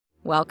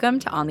Welcome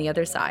to On the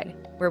Other Side,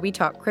 where we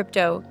talk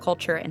crypto,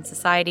 culture, and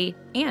society,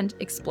 and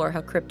explore how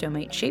crypto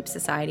might shape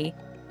society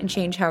and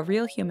change how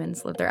real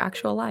humans live their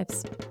actual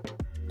lives.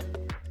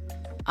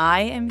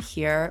 I am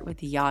here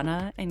with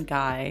Yana and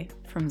Guy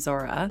from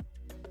Zora.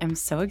 I'm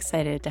so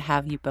excited to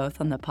have you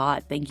both on the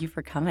pod. Thank you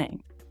for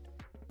coming.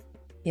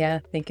 Yeah,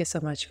 thank you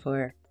so much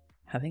for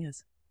having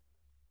us.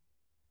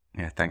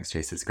 Yeah, thanks,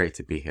 Chase. It's great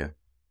to be here.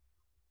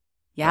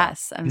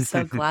 Yes, I'm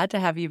so glad to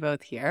have you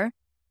both here.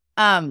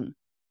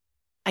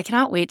 I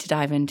cannot wait to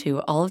dive into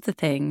all of the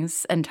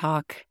things and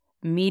talk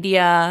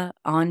media,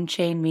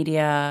 on-chain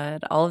media,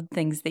 all of the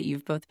things that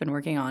you've both been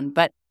working on.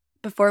 But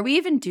before we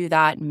even do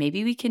that,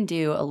 maybe we can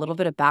do a little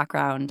bit of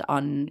background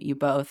on you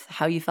both,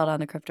 how you fell down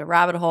the crypto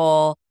rabbit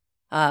hole,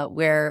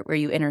 where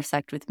you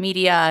intersect with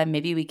media.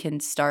 Maybe we can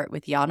start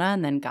with Yana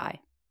and then Guy.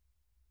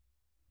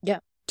 Yeah,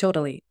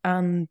 totally.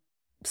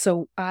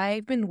 So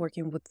I've been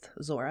working with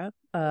Zora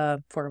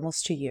for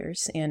almost 2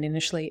 years, and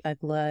initially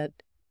I've led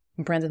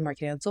branded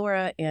marketing at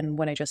Zora. And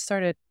when I just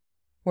started,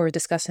 we were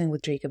discussing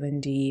with Jacob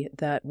and Dee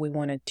that we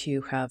wanted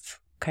to have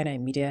kind of a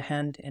media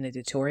hand and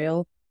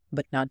editorial,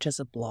 but not just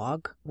a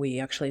blog. We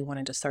actually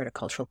wanted to start a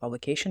cultural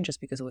publication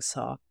just because we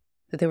saw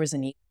that there was a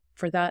need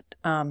for that.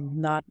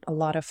 Not a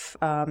lot of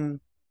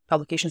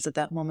publications at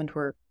that moment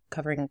were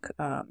covering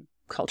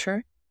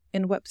culture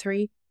in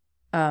Web3.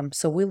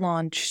 So we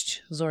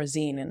launched Zora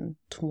Zine in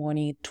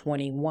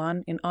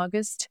 2021 in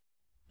August.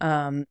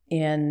 And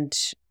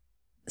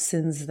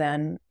since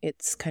then,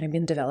 it's kind of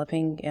been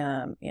developing,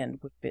 and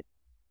we've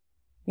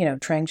been,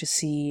 trying to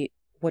see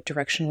what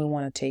direction we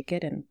want to take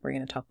it. And we're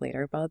going to talk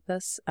later about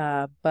this.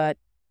 But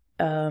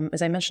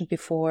as I mentioned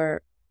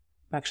before,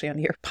 actually on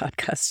your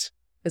podcast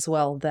as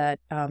well, that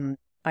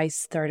I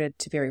started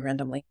very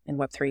randomly in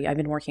Web3. I've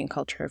been working in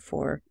culture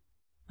for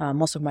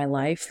most of my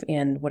life,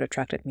 and what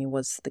attracted me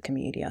was the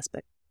community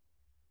aspect.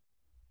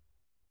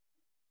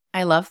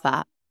 I love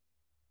that.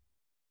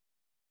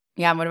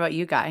 Yeah, and what about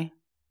you, Guy?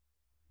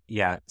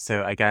 Yeah,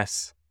 so I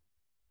guess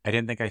I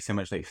didn't think I so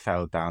much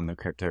fell down the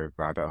crypto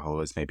rabbit hole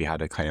as maybe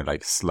had a kind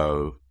of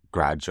slow,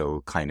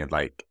 gradual kind of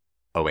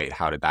oh wait,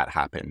 how did that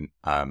happen?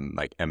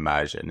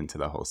 Immersion into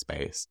the whole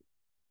space.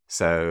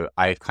 So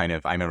I'm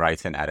a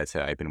writer and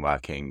editor. I've been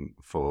working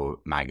for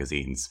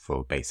magazines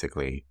for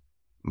basically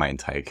my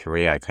entire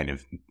career.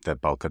 The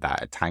bulk of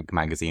that at Tank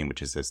magazine,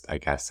 which is just, I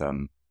guess,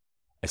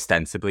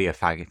 ostensibly a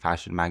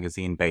fashion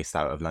magazine based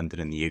out of London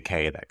in the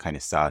UK that kind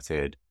of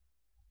started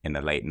in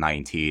the late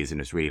 90s and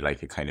was really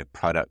a kind of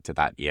product of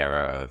that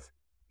era of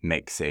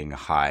mixing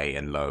high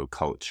and low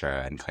culture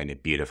and kind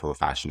of beautiful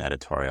fashion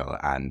editorial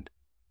and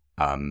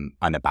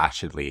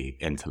unabashedly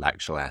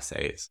intellectual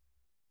essays.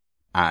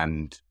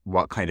 And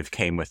what kind of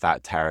came with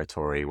that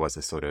territory was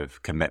a sort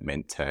of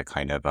commitment to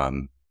kind of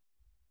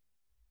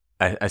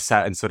a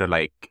certain sort of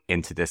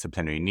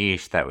interdisciplinary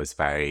niche that was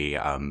very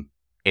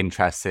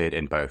interested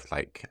in both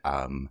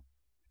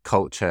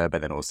culture,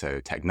 but then also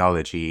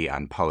technology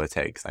and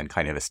politics, and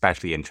kind of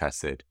especially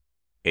interested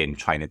in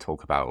trying to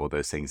talk about all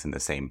those things in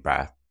the same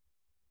breath.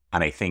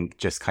 And I think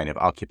just kind of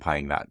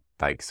occupying that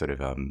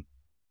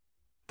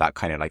that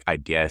kind of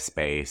idea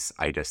space,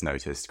 I just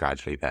noticed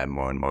gradually there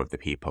more and more of the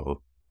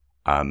people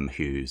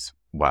whose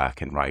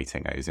work and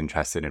writing I was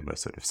interested in were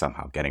sort of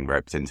somehow getting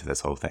roped into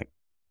this whole thing.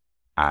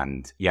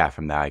 And yeah,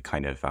 from there I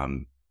kind of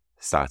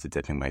started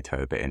dipping my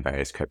toe a bit in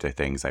various crypto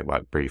things. I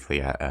worked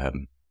briefly at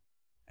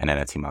an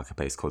NFT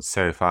marketplace called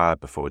SoFar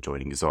before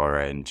joining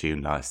Zora in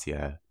June last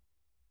year.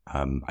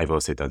 I've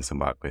also done some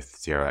work with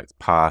 0x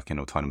Park and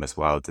Autonomous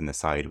Worlds in the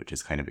side, which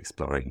is kind of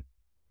exploring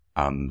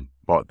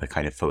what the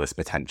kind of fullest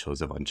potentials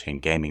of on-chain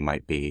gaming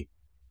might be.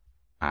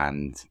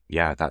 And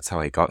yeah, that's how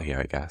I got here,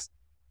 I guess.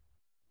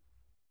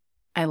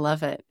 I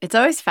love it. It's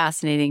always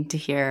fascinating to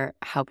hear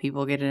how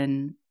people get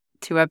into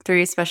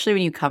Web3, especially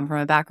when you come from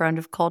a background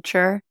of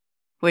culture,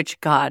 which,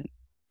 God,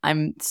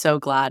 I'm so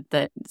glad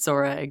that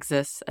Zora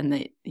exists and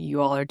that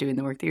you all are doing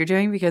the work that you're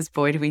doing, because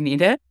boy, do we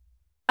need it.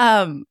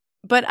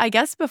 But I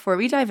guess before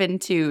we dive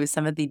into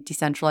some of the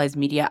decentralized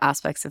media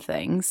aspects of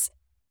things,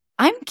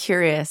 I'm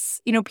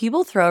curious,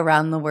 people throw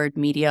around the word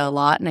media a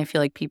lot, and I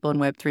feel like people in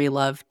Web3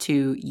 love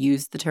to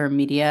use the term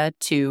media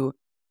to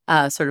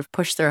sort of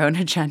push their own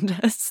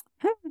agendas.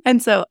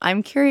 And so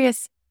I'm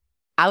curious,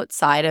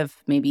 outside of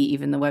maybe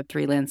even the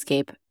Web3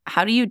 landscape,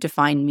 how do you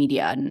define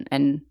media?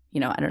 And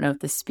I don't know if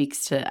this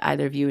speaks to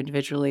either of you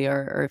individually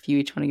or if you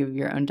each want to give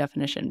your own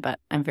definition, but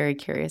I'm very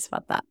curious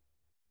about that.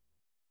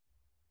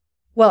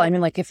 Well, I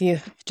mean, if you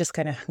just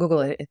kind of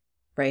Google it,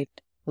 right?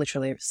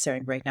 Literally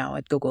staring right now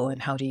at Google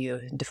and how do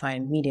you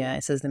define media?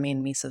 It says the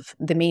main means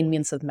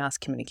of mass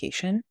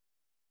communication.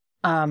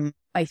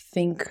 I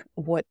think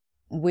what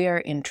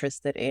we're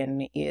interested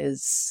in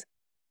is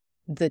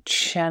the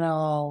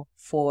channel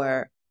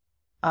for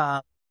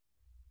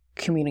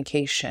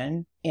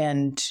communication,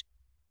 and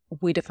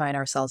we define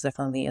ourselves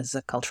definitely as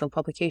a cultural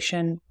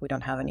publication. We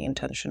don't have any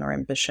intention or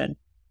ambition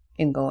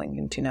in going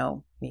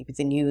into maybe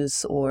the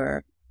news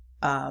or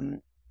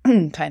kind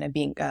of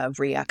being a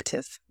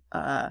reactive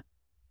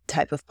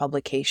type of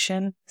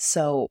publication.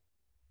 So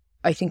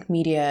I think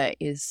media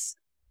is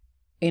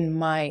in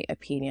my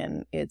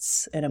opinion,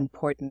 it's an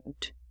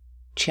important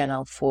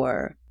channel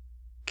for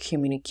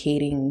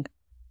communicating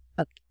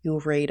a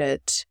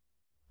curated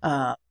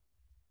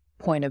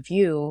point of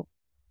view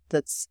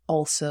that's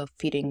also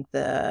feeding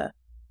the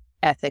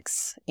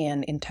ethics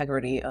and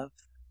integrity of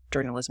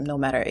journalism, no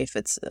matter if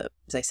it's,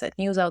 as I said,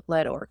 news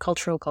outlet or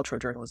cultural. Cultural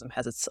journalism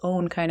has its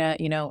own kind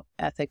of,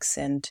 ethics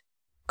and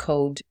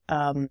code.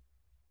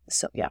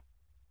 So, yeah.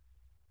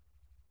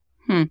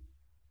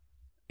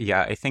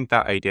 Yeah, I think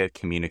that idea of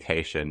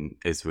communication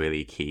is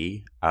really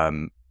key.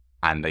 And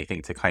I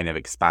think to kind of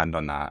expand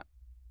on that,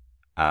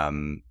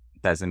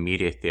 there's a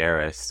media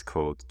theorist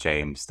called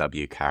James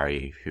W.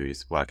 Carey,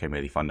 whose work I'm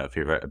really fond of,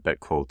 who wrote a book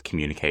called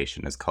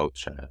Communication as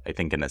Culture, I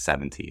think in the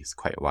 70s,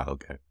 quite a while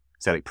ago.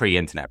 So like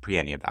pre-internet, pre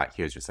any of that,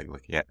 he was just like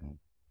looking at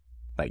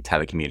like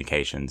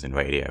telecommunications and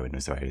radio and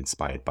was very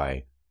inspired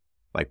by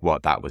like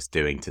what that was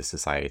doing to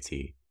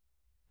society.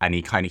 And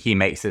he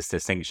makes this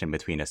distinction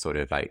between a sort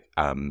of like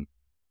an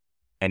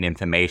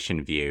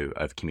information view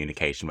of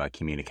communication, where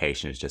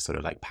communication is just sort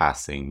of like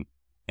passing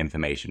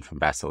information from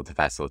vessel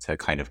to a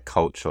kind of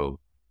cultural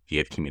view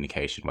of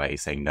communication, where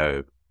he's saying,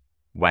 no,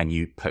 when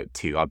you put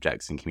two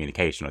objects in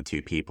communication or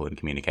two people in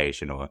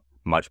communication or a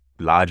much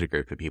larger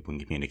group of people in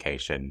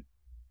communication,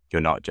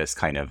 you're not just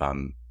kind of,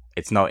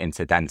 it's not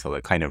incidental.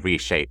 It kind of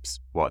reshapes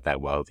what their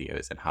worldview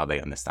is and how they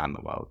understand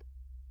the world.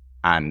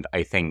 And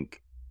I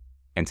think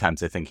in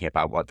terms of thinking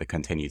about what the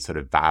continued sort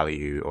of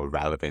value or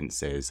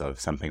relevance is of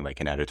something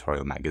like an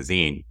editorial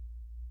magazine,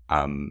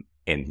 in,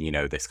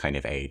 this kind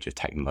of age of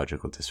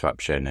technological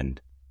disruption,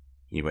 and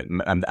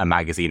a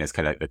magazine is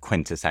kind of like the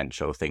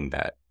quintessential thing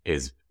that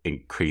is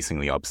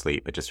increasingly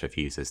obsolete but just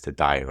refuses to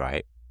die,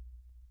 right?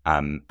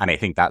 And I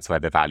think that's where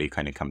the value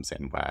kind of comes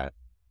in, where,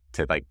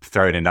 to like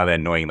throw in another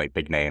annoying like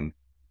big name,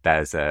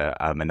 there's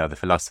another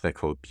philosopher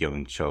called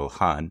Byung-Chul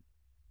Han,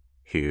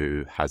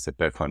 who has a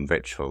book on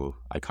ritual.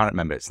 I can't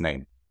remember its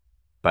name,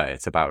 but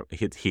it's about,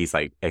 he's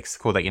like, it's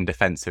called like In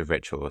Defense of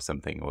Ritual or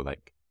something, or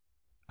like,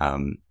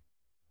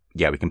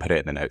 yeah, we can put it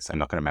in the notes. I'm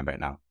not going to remember it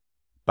now.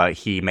 But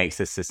he makes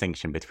this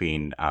distinction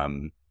between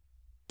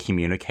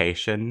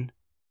communication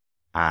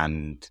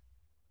and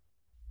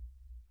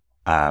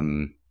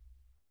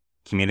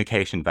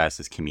communication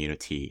versus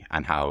community,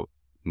 and how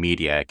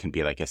media can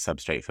be like a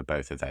substrate for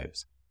both of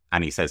those.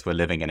 And he says we're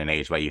living in an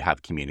age where you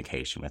have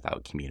communication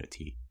without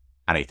community.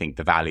 And I think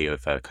the value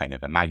of a kind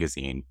of a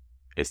magazine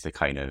is to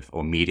kind of,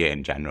 or media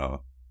in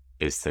general,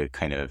 is to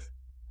kind of,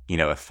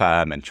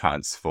 affirm and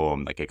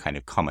transform like a kind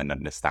of common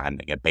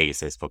understanding, a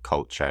basis for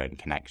culture and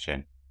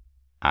connection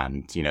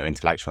and,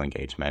 intellectual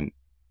engagement.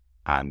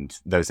 And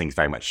those things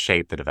very much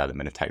shape the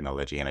development of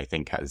technology. And I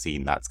think at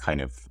Zine, that's kind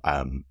of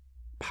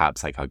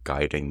perhaps like our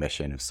guiding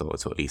mission of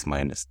sorts, or at least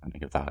my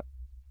understanding of that.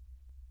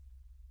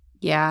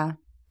 Yeah,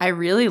 I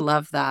really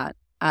love that.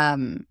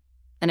 And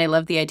I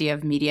love the idea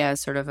of media as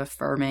sort of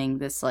affirming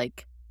this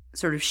like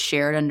sort of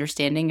shared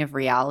understanding of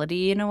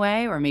reality in a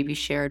way, or maybe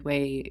shared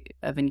way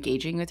of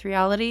engaging with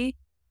reality.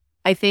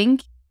 I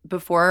think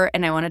before,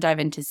 and I want to dive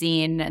into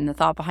Zine and the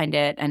thought behind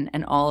it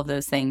and all of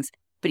those things.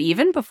 But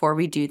even before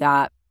we do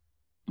that,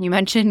 you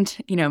mentioned,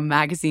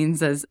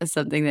 magazines as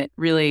something that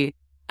really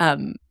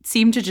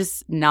seem to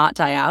just not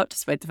die out,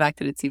 despite the fact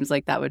that it seems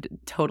like that would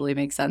totally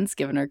make sense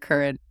given our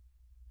current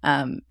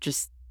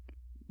just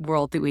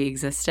world that we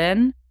exist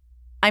in.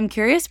 I'm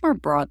curious more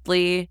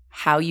broadly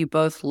how you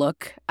both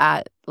look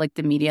at like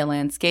the media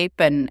landscape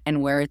and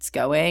where it's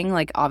going.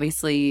 Like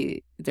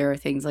obviously there are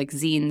things like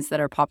zines that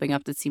are popping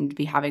up that seem to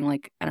be having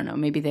like, I don't know,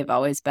 maybe they've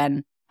always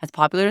been as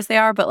popular as they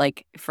are, but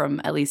like from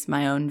at least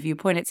my own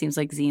viewpoint, it seems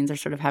like zines are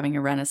sort of having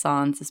a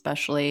renaissance,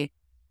 especially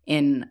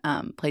in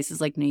places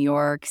like New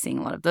York, seeing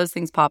a lot of those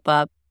things pop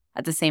up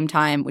at the same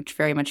time, which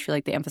very much feel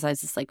like they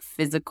emphasize this like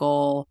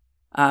physical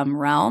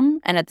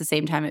realm. And at the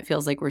same time, it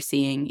feels like we're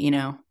seeing,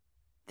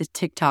 the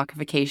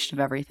TikTokification of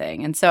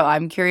everything. And so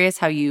I'm curious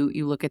how you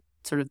look at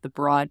sort of the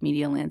broad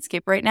media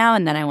landscape right now.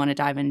 And then I want to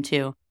dive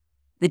into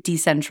the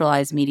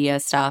decentralized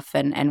media stuff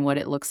and what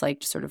it looks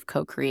like to sort of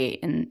co-create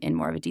in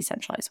more of a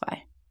decentralized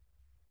way.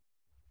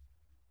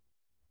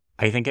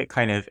 I think it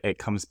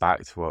comes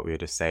back to what we were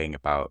just saying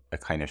about a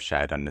kind of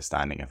shared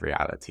understanding of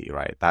reality,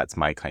 right? That's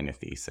my kind of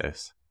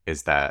thesis,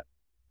 is that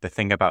the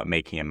thing about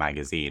making a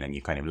magazine, and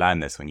you kind of learn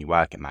this when you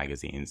work in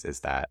magazines,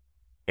 is that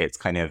it's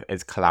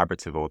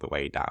collaborative all the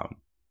way down.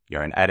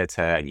 You're an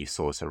editor and you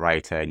source a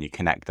writer and you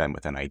connect them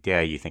with an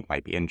idea you think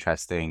might be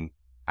interesting.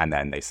 And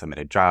then they submit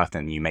a draft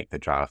and you make the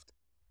draft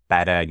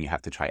better, and you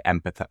have to try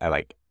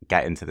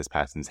get into this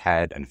person's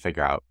head and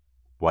figure out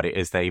what it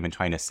is they're even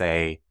trying to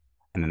say.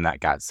 And then that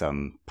gets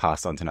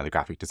passed on to another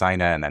graphic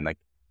designer. And then like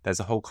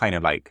there's a whole kind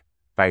of like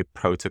very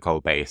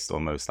protocol based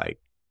almost like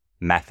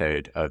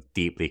method of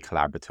deeply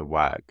collaborative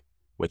work,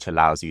 which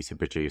allows you to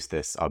produce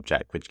this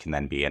object, which can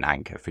then be an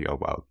anchor for your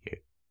worldview.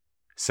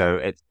 So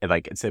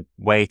it's a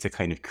way to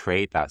kind of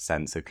create that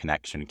sense of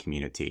connection and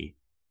community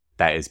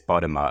that is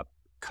bottom up,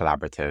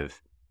 collaborative,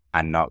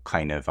 and not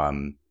kind of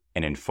an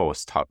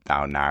enforced top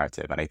down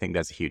narrative. And I think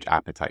there's a huge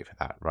appetite for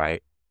that,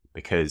 right?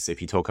 Because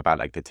if you talk about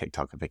like the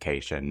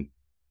TikTokification,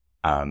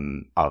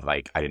 of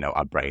like, I don't know,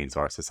 our brains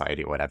or our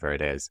society or whatever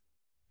it is.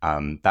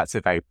 That's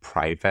a very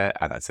private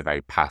and that's a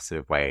very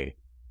passive way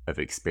of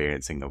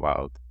experiencing the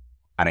world.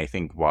 And I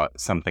think what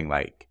something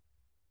like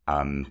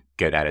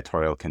good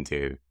editorial can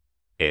do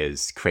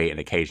is create an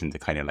occasion to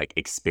kind of like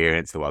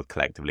experience the world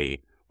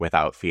collectively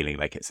without feeling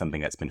like it's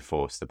something that's been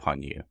forced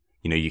upon you.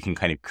 You know, you can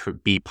kind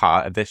of be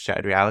part of this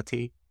shared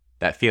reality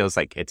that feels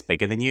like it's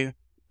bigger than you,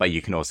 but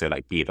you can also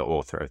like be the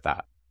author of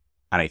that.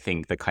 And I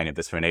think the kind of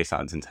this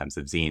renaissance in terms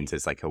of zines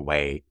is like a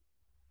way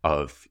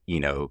of, you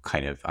know,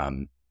 kind of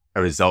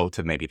a result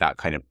of maybe that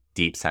kind of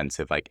deep sense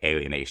of like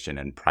alienation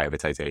and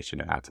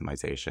privatization and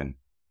atomization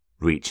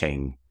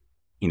reaching,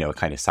 you know, a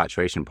kind of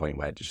saturation point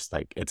where it's just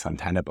like it's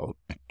untenable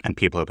and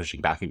people are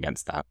pushing back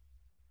against that.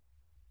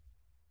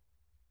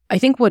 I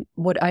think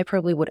what I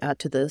probably would add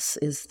to this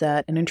is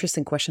that an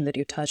interesting question that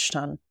you touched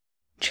on,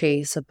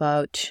 Chase,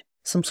 about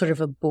some sort of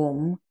a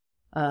boom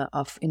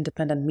of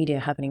independent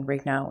media happening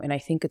right now. And I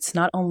think it's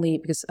not only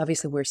because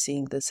obviously we're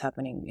seeing this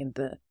happening in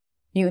the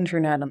new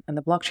internet and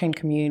the blockchain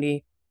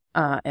community,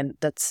 and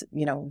that's,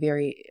 you know,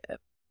 very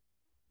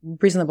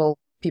reasonable.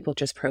 People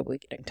just probably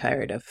getting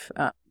tired of,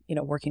 you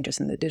know, working just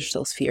in the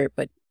digital sphere.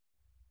 But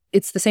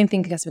it's the same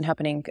thing that has been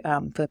happening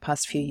for the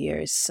past few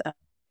years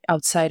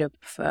outside of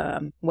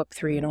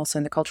Web3 and also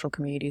in the cultural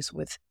communities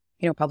with,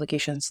 you know,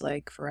 publications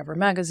like Forever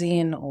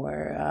Magazine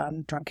or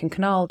Drunken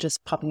Canal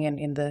just popping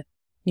in the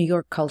New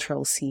York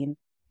cultural scene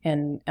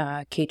and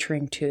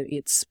catering to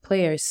its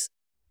players.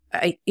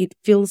 It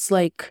feels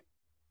like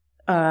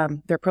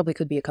there probably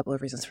could be a couple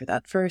of reasons for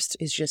that. First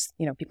is just,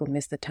 you know, people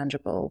miss the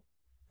tangible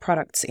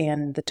products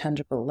and the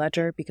tangible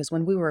ledger, because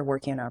when we were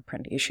working on our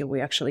print issue, we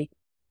actually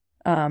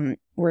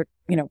were,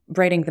 you know,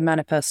 writing the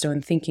manifesto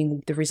and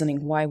thinking the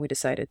reasoning why we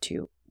decided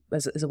to,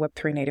 as a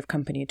Web3 native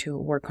company, to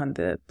work on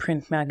the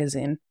print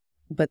magazine.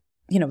 But,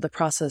 you know, the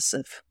process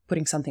of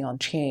putting something on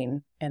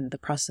chain and the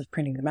process of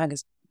printing the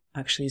magazine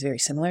actually is very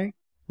similar.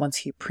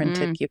 Once you print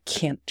it, you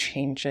can't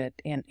change it.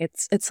 And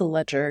it's a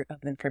ledger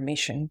of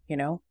information, you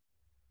know?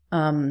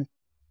 And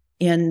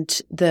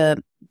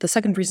the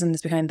second reason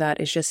is behind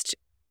that is just,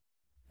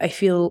 I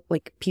feel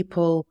like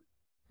people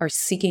are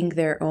seeking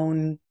their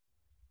own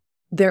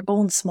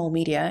small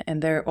media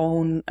and their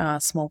own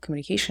small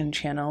communication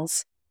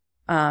channels.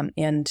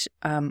 And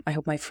I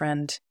hope my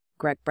friend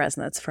Greg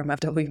Bresnitz from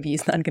FWB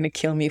is not going to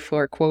kill me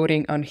for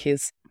quoting on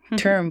his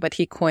term, but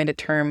he coined a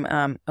term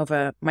of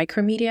a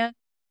micromedia.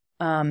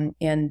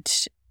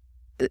 And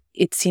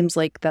it seems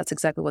like that's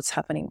exactly what's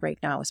happening right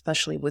now,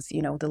 especially with,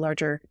 you know, the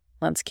larger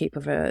landscape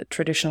of a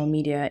traditional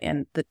media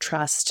and the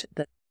trust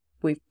that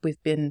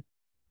we've been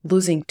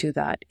losing to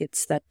that.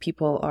 It's that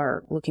people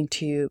are looking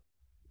to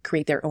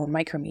create their own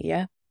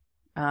micromedia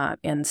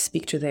and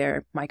speak to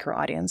their micro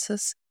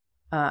audiences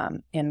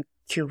and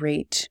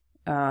curate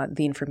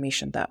the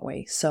information that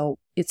way. So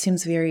it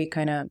seems very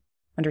kind of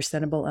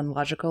understandable and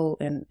logical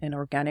and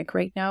organic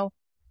right now.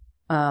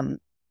 And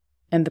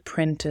the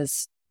print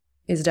is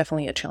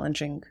definitely a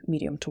challenging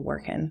medium to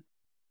work in.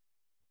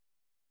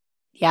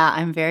 Yeah,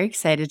 I'm very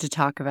excited to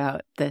talk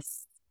about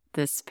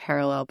this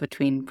parallel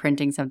between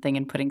printing something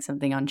and putting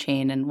something on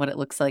chain and what it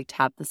looks like to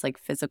have this like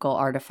physical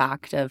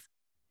artifact of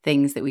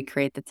things that we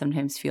create that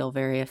sometimes feel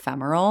very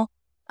ephemeral.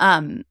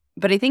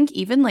 But I think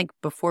even like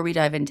before we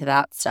dive into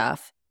that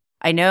stuff,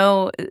 I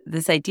know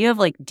this idea of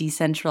like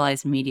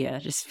decentralized media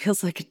just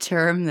feels like a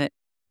term that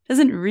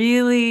doesn't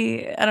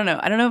really, I don't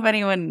know if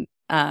anyone,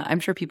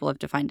 I'm sure people have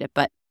defined it,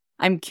 but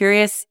I'm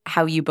curious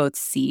how you both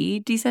see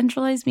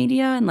decentralized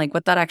media and like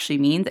what that actually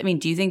means. I mean,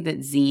 do you think that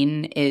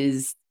zine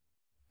is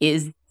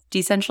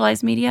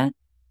decentralized media?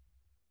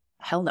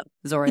 Hell no.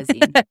 Zora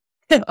zine.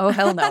 Oh,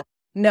 hell no.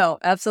 No,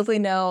 absolutely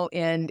no.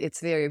 And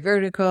it's very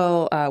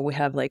vertical. We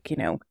have like, you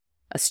know,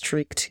 a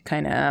strict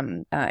kind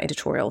of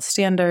editorial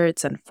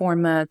standards and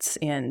formats.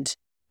 And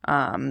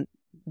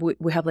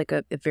we have like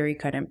a very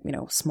kind of, you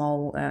know,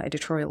 small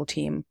editorial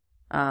team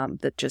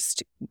that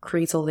just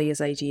creates all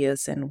these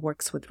ideas and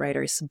works with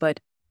writers.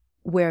 But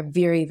we're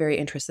very, very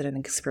interested in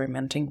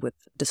experimenting with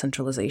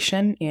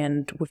decentralization.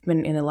 And we've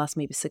been in the last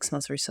maybe 6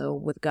 months or so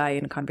with Guy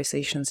in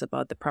conversations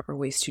about the proper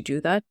ways to do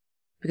that.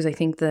 Because I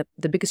think that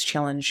the biggest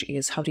challenge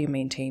is how do you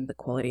maintain the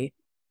quality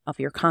of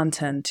your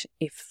content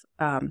if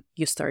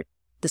you start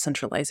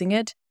decentralizing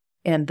it.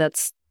 And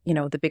that's, you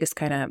know, the biggest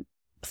kind of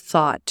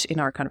thought in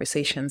our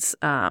conversations,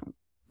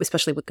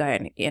 especially with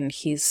Guy and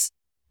his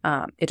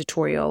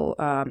editorial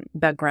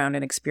background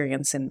and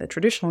experience in the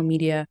traditional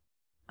media.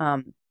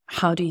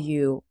 How do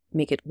you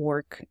make it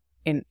work?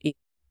 And, you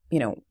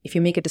know, if you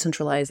make it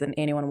decentralized, then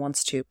anyone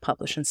wants to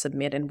publish and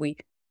submit. And we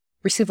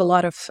receive a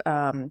lot of,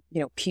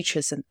 you know,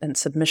 pitches and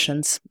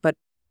submissions, but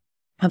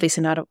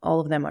obviously not all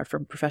of them are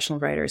from professional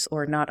writers,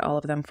 or not all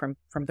of them from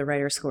the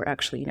writers who are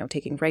actually, you know,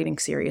 taking writing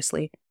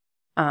seriously.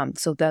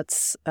 So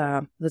that's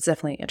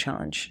definitely a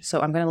challenge.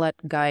 So I'm going to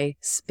let Guy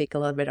speak a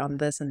little bit on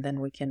this, and then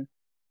we can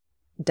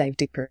dive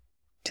deeper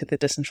to the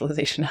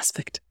decentralization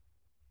aspect.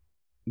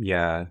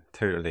 Yeah,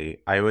 totally.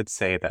 I would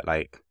say that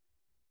like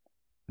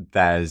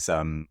there's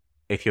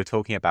if you're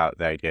talking about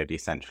the idea of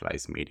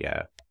decentralized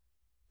media,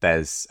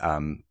 there's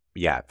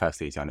yeah,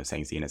 firstly, as Yana was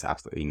saying, zine is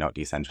absolutely not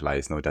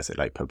decentralized, nor does it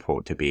like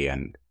purport to be.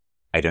 And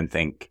I don't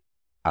think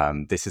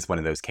this is one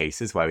of those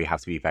cases where we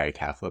have to be very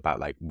careful about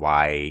like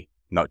why,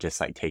 not just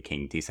like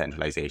taking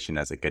decentralization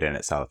as a good in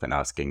itself and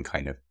asking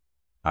kind of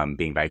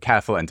being very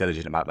careful and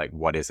diligent about like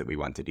what is it we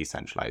want to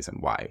decentralize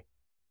and why.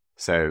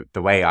 So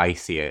the way I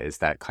see it is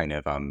that kind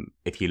of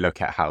if you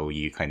look at how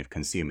you kind of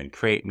consume and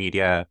create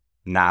media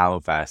now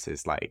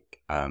versus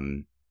like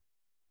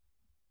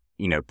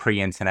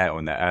pre-internet or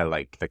in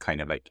the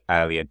kind of like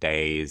earlier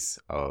days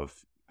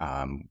of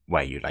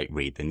where you like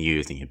read the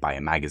news and you buy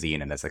a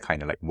magazine and there's a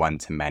kind of like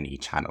one-to-many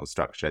channel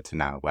structure to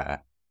now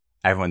where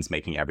everyone's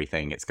making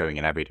everything, it's going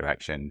in every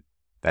direction.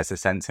 There's a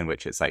sense in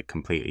which it's like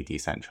completely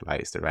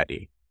decentralized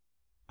already.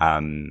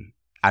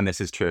 And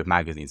this is true of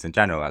magazines in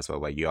general as well,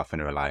 where you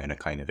often rely on a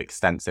kind of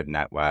extensive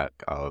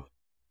network of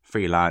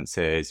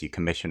freelancers, you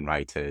commission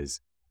writers.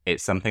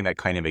 It's something that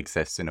kind of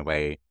exists in a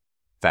way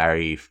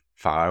very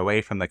far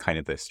away from the kind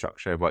of the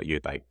structure of what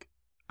you'd like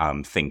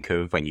think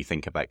of when you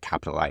think of like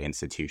capital I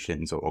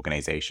institutions or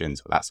organizations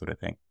or that sort of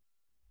thing.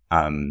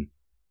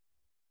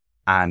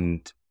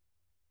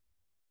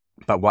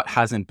 But what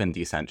hasn't been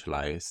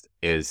decentralized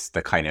is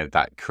the kind of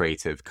that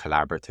creative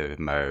collaborative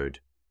mode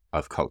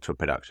of cultural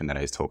production that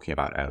I was talking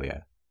about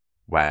earlier,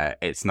 where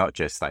it's not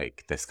just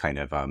like this kind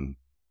of,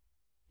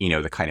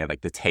 the kind of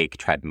like the take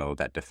treadmill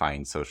that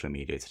defines social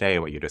media today,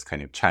 where you're just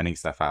kind of churning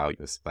stuff out.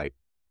 You're just like,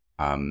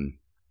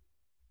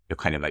 you're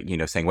kind of like,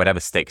 saying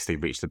whatever sticks to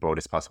reach the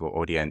broadest possible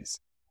audience.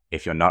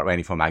 If you're not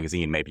writing for a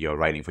magazine, maybe you're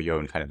writing for your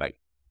own kind of like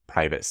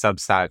private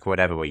Substack or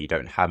whatever, where you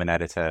don't have an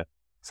editor.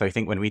 So I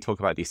think when we talk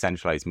about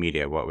decentralized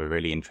media, what we're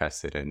really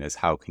interested in is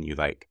how can you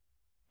like,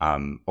 or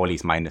at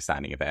least my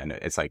understanding of it, and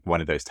it's like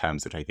one of those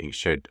terms which I think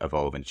should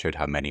evolve and should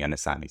have many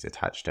understandings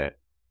attached to it,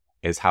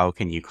 is how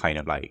can you kind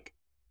of like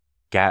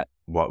get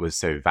what was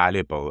so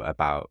valuable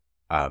about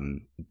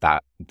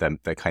that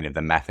the kind of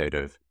the method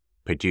of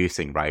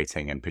producing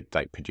writing and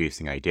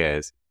producing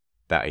ideas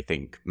that I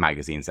think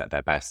magazines at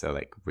their best are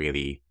like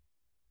really,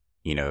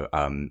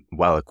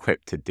 well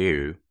equipped to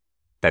do.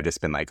 They've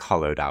just been like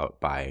hollowed out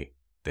by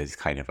these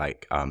kind of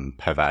like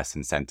perverse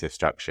incentive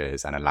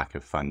structures and a lack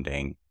of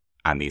funding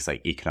and these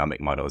like economic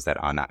models that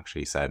aren't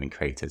actually serving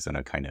creators and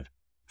are kind of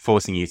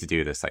forcing you to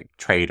do this like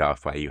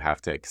trade-off where you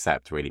have to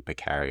accept really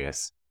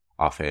precarious,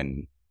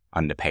 often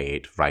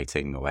underpaid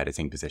writing or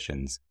editing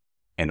positions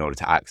in order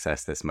to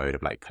access this mode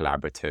of like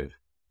collaborative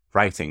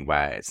writing,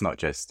 where it's not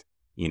just,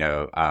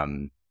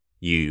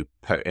 you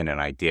put in an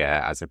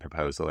idea as a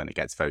proposal and it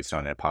gets voted on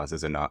and it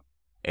passes or not.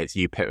 It's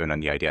you put in on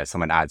the idea,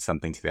 someone adds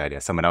something to the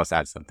idea, someone else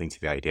adds something to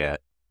the idea,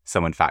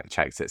 someone fact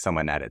checks it,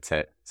 someone edits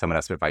it, someone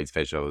else provides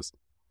visuals.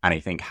 And I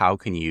think how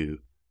can you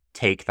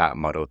take that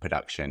model of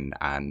production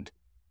and,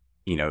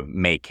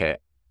 make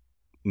it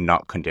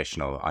not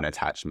conditional on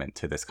attachment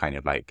to this kind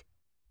of like,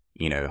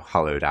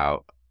 hollowed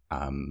out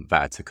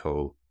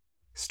vertical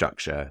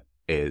structure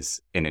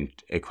is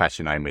a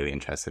question I'm really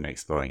interested in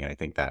exploring. And I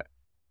think that,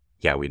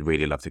 yeah, we'd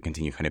really love to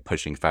continue kind of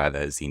pushing further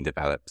as zine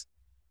develops.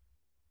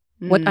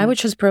 What I would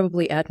just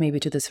probably add maybe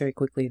to this very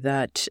quickly,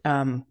 that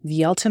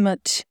the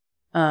ultimate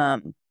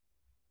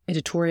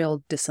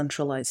editorial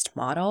decentralized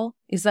model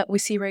is that we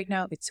see right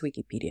now, it's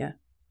Wikipedia.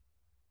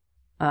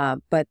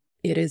 But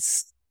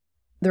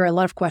there are a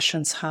lot of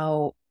questions.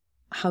 How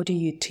do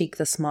you take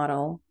this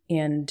model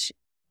and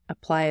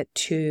apply it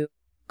to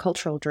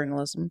cultural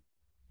journalism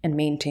and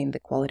maintain the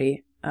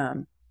quality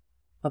of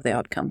the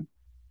outcome?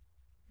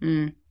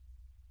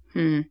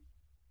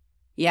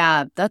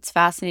 Yeah, that's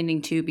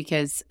fascinating too,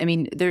 because I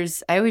mean,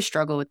 I always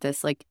struggle with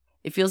this. Like,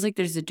 it feels like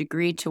there's a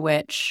degree to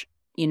which,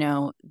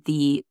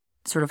 the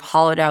sort of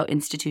hollowed out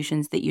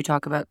institutions that you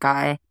talk about,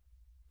 Guy,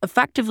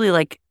 effectively,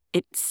 like,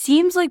 it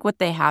seems like what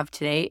they have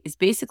today is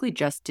basically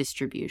just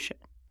distribution.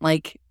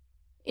 Like,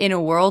 in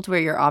a world where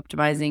you're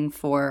optimizing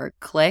for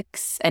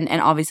clicks, and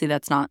obviously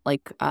that's not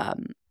like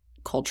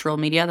cultural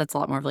media, that's a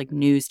lot more of like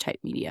news type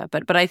media.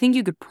 But I think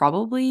you could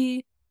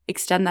probably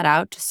extend that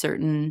out to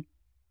certain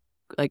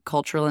like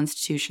cultural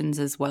institutions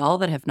as well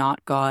that have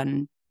not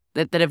gone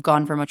that have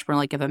gone for much more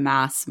like of a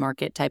mass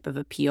market type of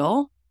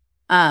appeal.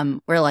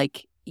 Where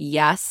like,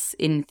 yes,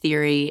 in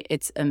theory,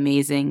 it's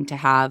amazing to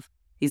have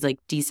these like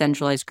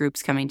decentralized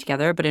groups coming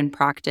together, but in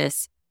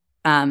practice,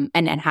 and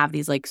have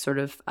these like sort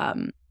of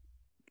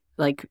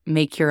like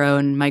make your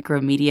own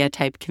micro media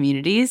type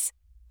communities.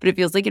 But it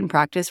feels like in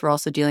practice, we're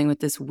also dealing with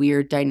this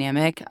weird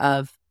dynamic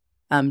of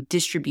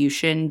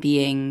distribution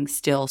being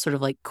still sort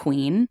of like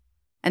queen.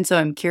 And so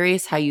I'm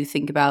curious how you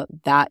think about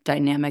that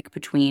dynamic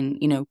between,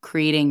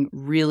 creating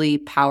really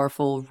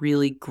powerful,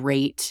 really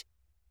great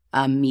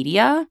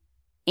media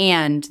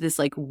and this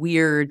like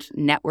weird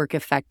network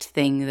effect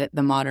thing that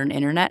the modern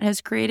internet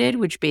has created,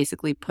 which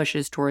basically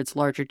pushes towards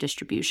larger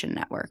distribution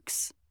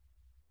networks.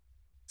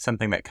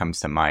 Something that comes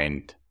to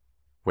mind,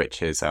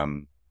 which is,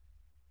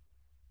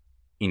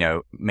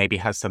 maybe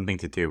has something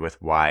to do with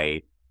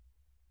why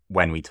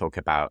when we talk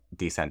about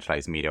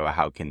decentralized media or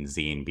how can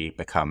zine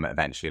become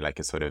eventually like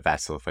a sort of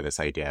vessel for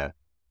this idea,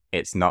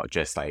 it's not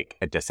just like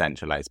a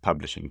decentralized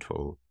publishing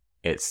tool.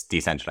 it's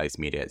decentralized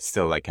media. It's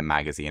still like a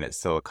magazine. It's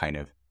still a kind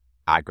of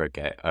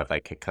aggregate of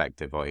like a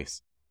collective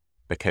voice.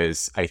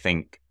 Because I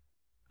think,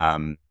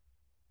 in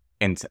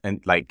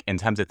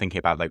terms of thinking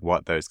about like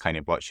what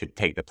should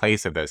take the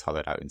place of those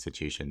hollowed out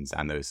institutions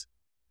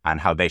and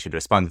how they should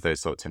respond to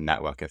those sorts of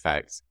network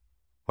effects,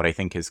 what I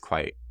think is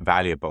quite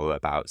valuable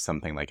about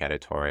something like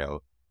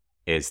editorial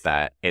is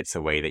that it's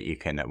a way that you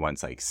can at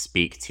once like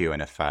speak to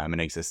and affirm an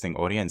existing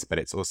audience, but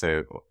it's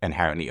also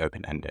inherently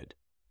open-ended.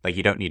 Like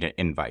you don't need an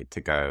invite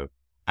to go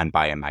and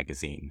buy a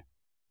magazine.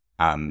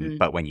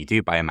 But when you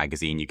do buy a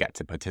magazine, you get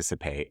to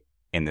participate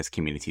in this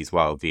community's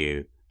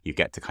worldview. You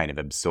get to kind of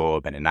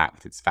absorb and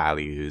enact its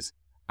values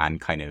and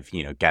kind of,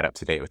 get up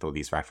to date with all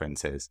these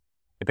references.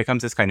 It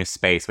becomes this kind of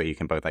space where you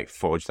can both like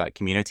forge that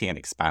community and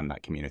expand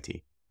that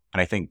community.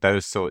 And I think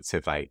those sorts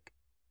of like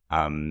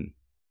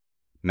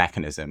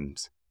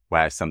mechanisms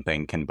where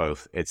something can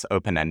both, it's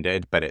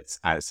open-ended, but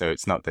so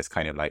it's not this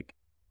kind of like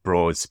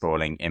broad,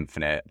 sprawling,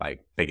 infinite,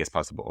 like biggest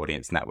possible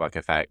audience network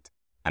effect.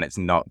 And it's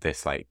not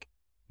this like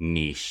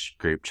niche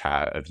group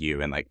chat of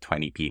you and like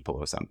 20 people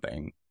or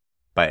something,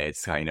 but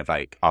it's kind of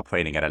like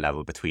operating at a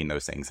level between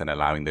those things and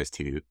allowing those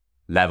two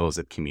levels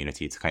of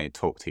community to kind of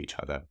talk to each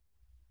other.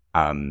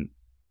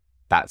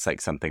 That's like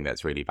something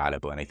that's really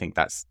valuable. And I think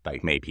that's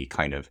like maybe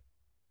kind of,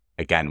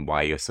 again,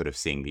 why you're sort of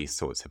seeing these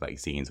sorts of like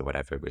zines or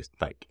whatever,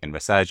 like in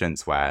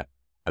resurgence, where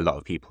a lot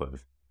of people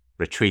have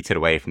retreated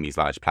away from these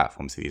large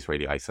platforms to these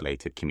really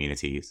isolated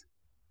communities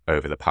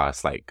over the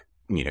past like,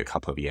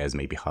 couple of years,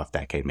 maybe half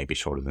decade, maybe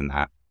shorter than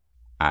that.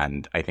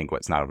 And I think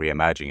what's now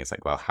reemerging is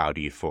like, well, how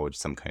do you forge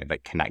some kind of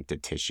like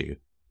connected tissue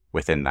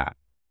within that?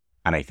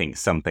 And I think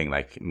something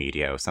like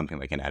media or something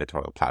like an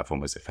editorial platform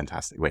was a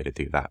fantastic way to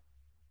do that.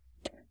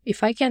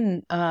 If I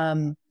can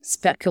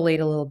speculate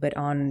a little bit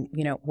on,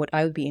 what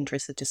I would be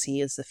interested to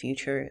see is the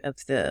future of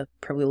the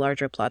probably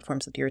larger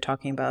platforms that you're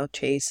talking about,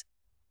 Chase.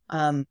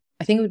 I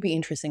think it would be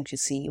interesting to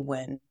see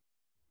when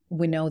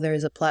we know there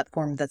is a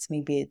platform that's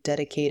maybe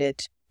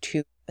dedicated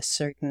to a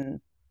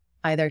certain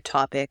either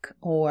topic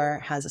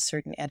or has a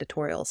certain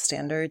editorial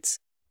standards.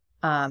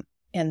 And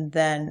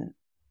then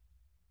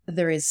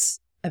there is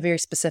a very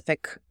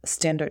specific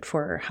standard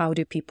for how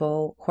do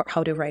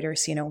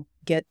writers,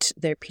 get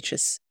their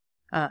pitches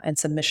and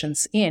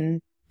submissions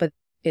in, but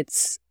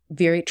it's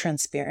very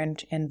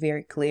transparent and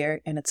very clear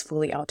and it's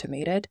fully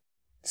automated.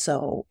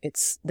 So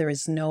there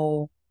is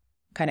no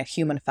kind of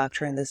human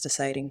factor in this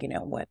deciding,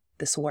 what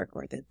this work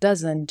or that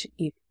doesn't.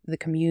 If the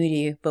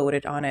community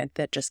voted on it,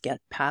 that just get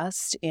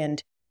passed.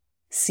 And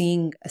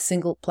seeing a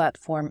single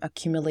platform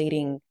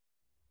accumulating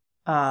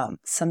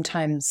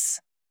sometimes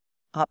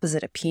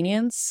opposite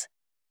opinions,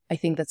 I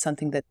think that's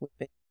something that we've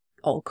been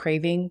all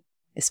craving,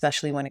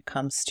 especially when it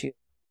comes to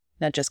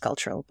not just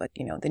cultural, but,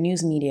 the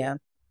news media.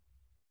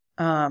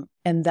 And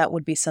that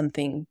would be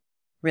something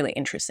really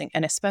interesting.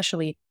 And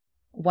especially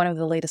one of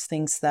the latest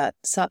things that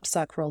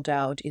Substack rolled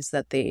out is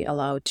that they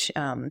allowed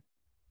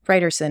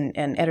writers and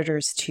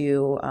editors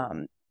to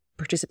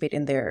participate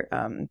in their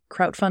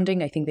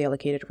crowdfunding. I think they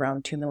allocated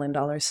around $2 million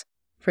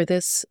for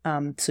this.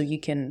 So you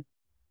can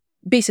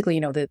basically,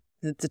 the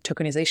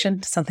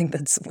tokenization, something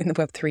that's in the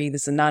Web3,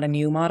 this is not a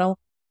new model.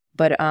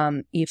 But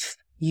if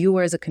you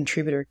as a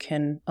contributor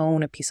can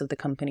own a piece of the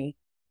company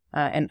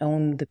and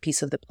own the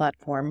piece of the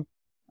platform,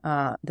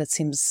 that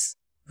seems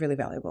really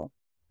valuable.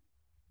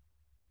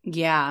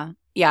 Yeah.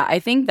 Yeah, I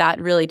think that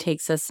really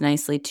takes us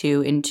nicely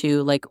too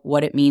into like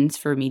what it means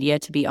for media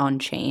to be on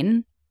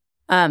chain.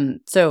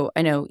 So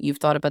I know you've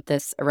thought about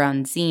this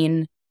around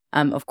Zine.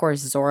 Of course,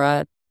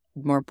 Zora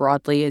more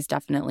broadly is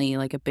definitely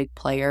like a big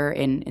player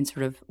in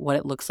sort of what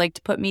it looks like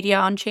to put media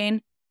on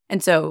chain.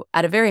 And so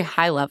at a very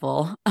high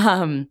level,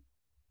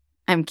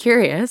 I'm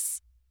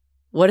curious,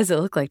 what does it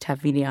look like to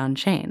have media on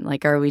chain?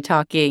 Like, are we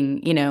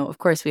talking, of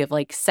course we have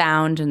like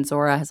sound, and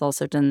Zora has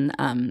also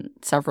done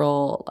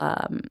several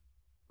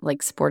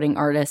like supporting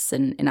artists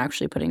and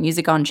actually putting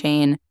music on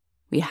chain.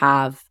 We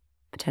have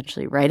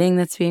potentially writing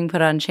that's being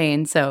put on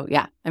chain. So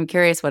yeah, I'm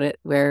curious where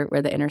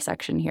the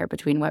intersection here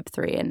between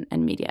Web3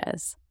 and media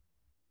is.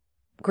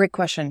 Great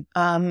question.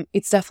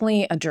 It's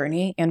definitely a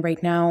journey. And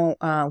right now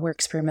we're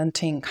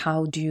experimenting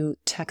how do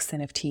text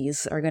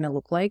NFTs are going to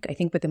look like. I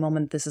think at the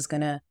moment this is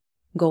going to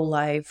go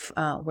live.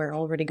 We're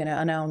already going to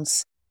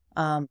announce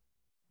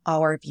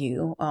our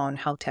view on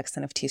how text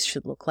NFTs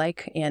should look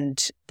like.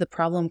 And the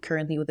problem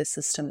currently with this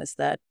system is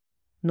that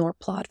nor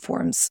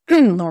platforms,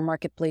 nor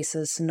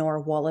marketplaces, nor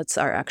wallets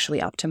are actually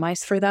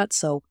optimized for that.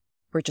 So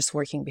we're just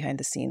working behind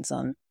the scenes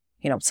on,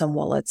 some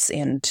wallets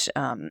and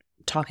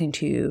talking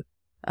to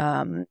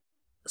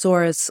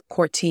Zora's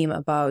core team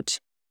about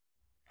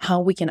how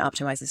we can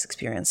optimize this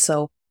experience.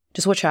 So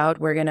just watch out.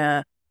 We're going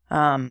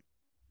to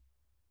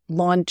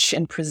launch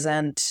and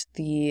present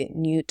the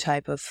new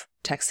type of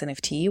text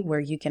NFT where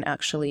you can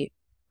actually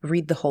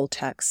read the whole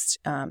text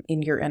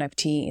in your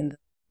NFT in the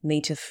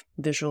native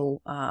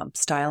visual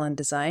style and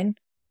design.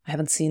 I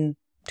haven't seen,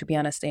 to be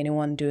honest,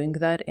 anyone doing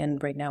that.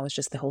 And right now it's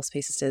just the whole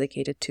space is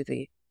dedicated to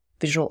the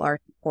visual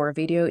art or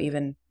video.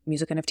 Even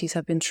music NFTs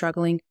have been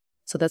struggling.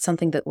 So that's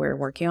something that we're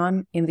working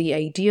on. In the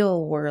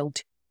ideal world,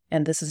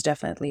 and this is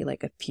definitely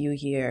like a few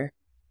year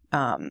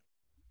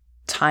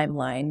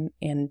timeline,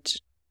 and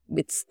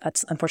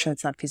that's unfortunately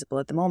it's not feasible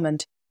at the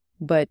moment,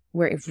 but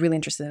we're really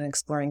interested in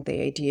exploring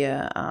the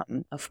idea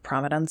of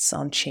provenance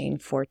on chain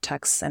for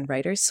texts and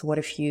writers. What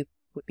if you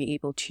would be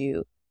able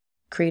to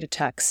create a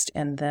text,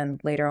 and then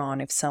later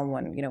on, if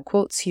someone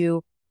quotes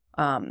you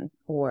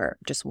or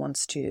just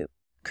wants to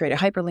create a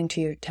hyperlink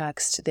to your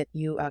text, that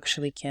you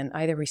actually can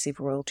either receive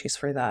royalties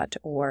for that,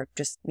 or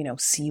just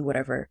see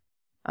whatever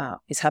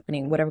is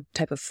happening, whatever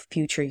type of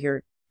future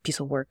your piece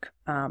of work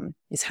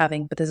is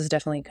having. But this is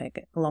definitely kind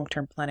of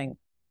long-term planning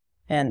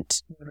and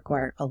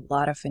require a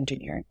lot of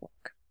engineering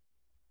work.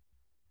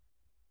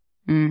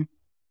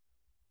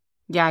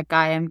 Yeah,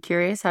 Guy, I'm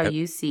curious how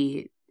you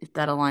see if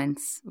that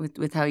aligns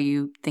with how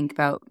you think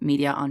about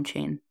media on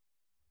chain.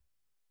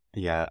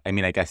 Yeah, I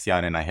mean, I guess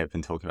Yana and I have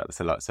been talking about this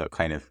a lot, so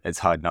it's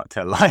hard not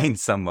to align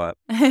somewhat.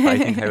 But I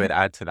think I would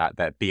add to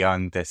that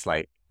beyond this,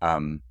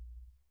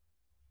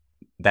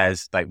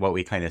 there's what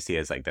we kind of see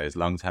as those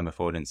long-term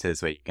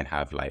affordances where you can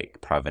have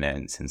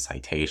provenance and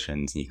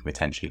citations, and you can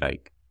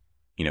potentially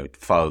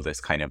follow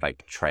this kind of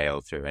trail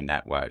through a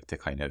network to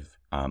kind of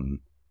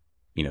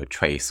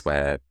trace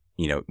where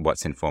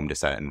what's informed a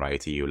certain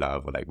writer you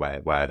love, or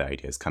where the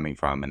idea is coming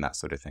from and that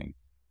sort of thing.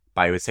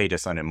 But I would say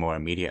just on a more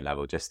immediate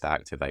level, just the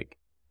act of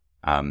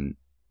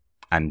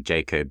and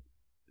Jacob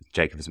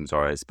from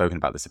Zora has spoken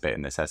about this a bit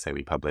in this essay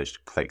we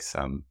published, Clicks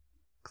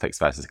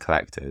versus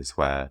Collectors,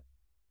 where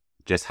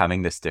just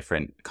having this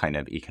different kind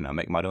of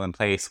economic model in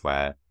place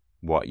where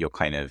what you're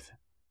kind of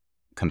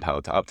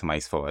compelled to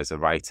optimize for as a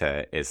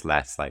writer is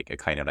less a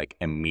kind of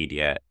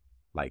immediate,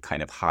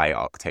 kind of high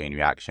octane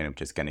reaction of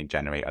just going to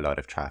generate a lot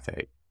of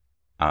traffic.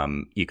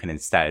 You can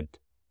instead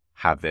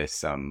have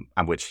this, and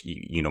which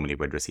you normally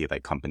would receive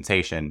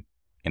compensation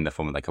in the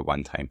form of a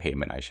one-time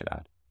payment, I should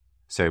add.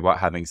 So what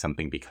having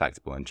something be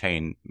collectible on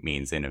chain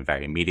means in a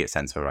very immediate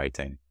sense for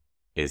writing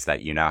is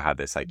that you now have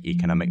this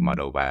economic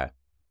model where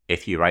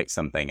if you write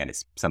something and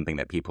it's something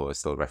that people are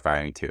still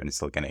referring to and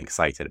still getting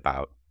excited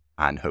about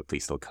and hopefully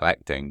still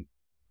collecting,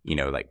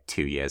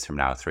 2 years from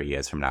now, 3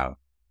 years from now,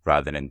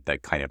 rather than the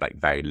kind of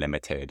very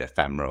limited,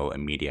 ephemeral,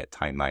 immediate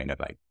timeline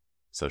of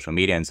social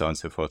media and so on and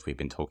so forth we've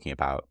been talking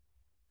about,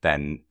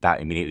 then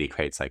that immediately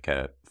creates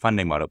a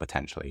funding model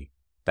potentially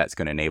that's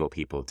going to enable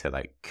people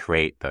to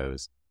create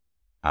those,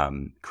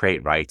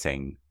 create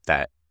writing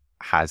that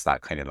has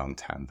that kind of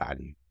long-term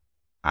value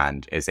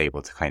and is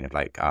able to kind of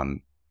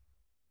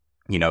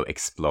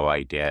explore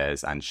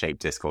ideas and shape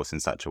discourse in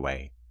such a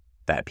way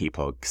that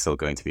people are still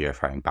going to be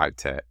referring back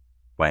to it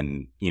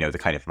when, the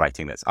kind of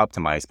writing that's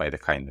optimized by the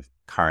kind of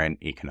current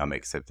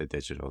economics of the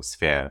digital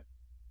sphere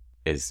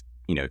is,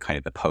 kind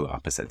of the polar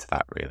opposite to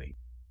that, really.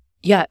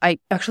 Yeah, I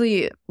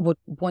actually would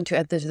want to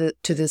add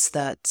to this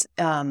that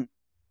I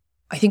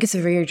think it's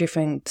a very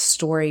different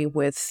story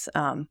with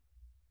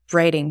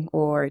writing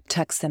or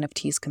text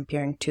NFTs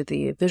comparing to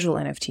the visual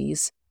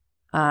NFTs,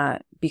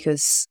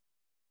 because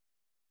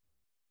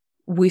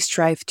we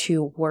strive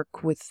to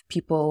work with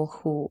people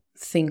who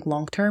think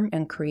long-term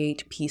and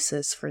create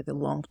pieces for the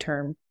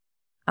long-term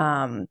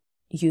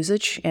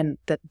usage, and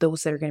that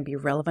those that are going to be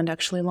relevant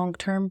actually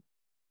long-term.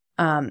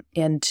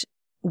 And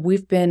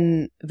we've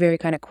been very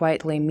kind of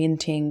quietly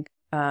minting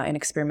and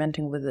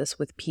experimenting with this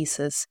with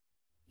pieces.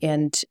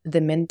 And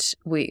the mint,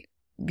 we,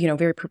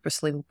 very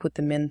purposely put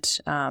the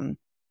mint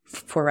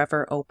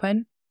forever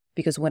open,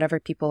 because whenever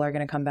people are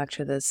going to come back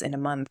to this in a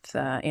month,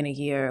 in a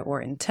year,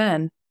 or in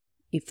 10,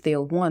 if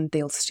they'll want,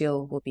 they'll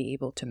still will be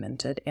of to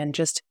mint it. And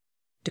just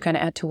to kind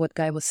of add to what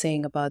Guy was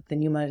saying about the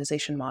new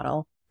monetization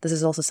model, this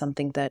is also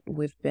something that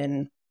we've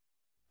been,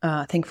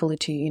 thankfully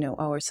to,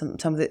 our some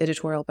of the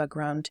editorial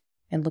background,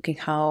 and looking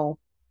how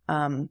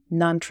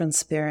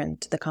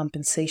non-transparent the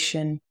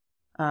compensation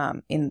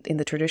in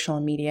the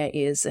traditional media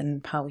is,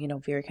 and how,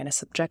 very kind of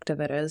subjective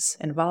it is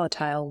and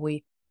volatile.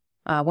 We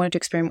wanted to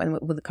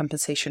experiment with the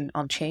compensation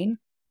on chain,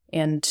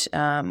 and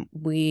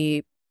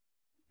we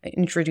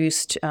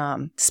introduced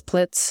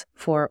splits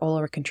for all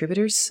our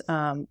contributors,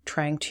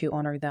 trying to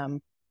honor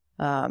them,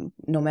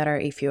 no matter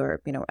if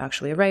you're,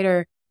 actually a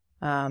writer,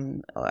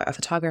 a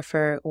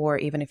photographer, or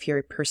even if you're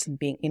a person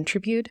being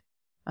interviewed,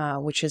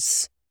 which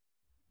is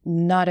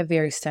not a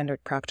very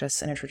standard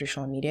practice in a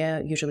traditional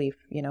media. Usually,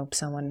 if,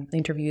 someone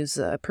interviews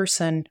a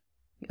person,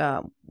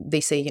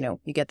 they say,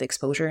 you get the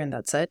exposure and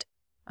that's it.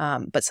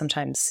 But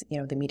sometimes,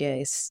 the media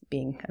is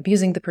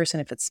abusing the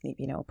person if it's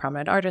maybe, a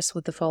prominent artist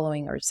with the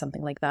following or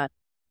something like that.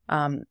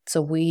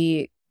 So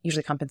we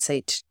usually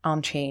compensate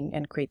on chain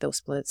and create those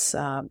splits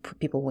for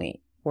people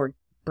or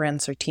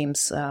brands or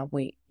teams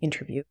we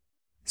interview.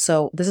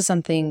 So this is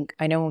something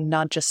I know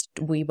not just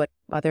we, but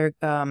other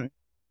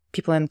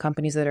people and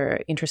companies that are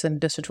interested in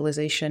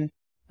digitalization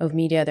of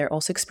media, they're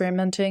also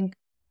experimenting.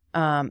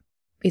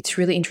 It's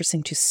really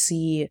interesting to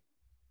see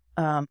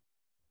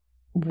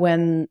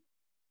when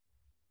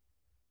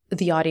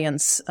the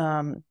audience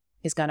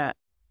is going to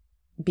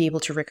be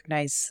able to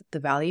recognize the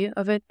value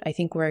of it. I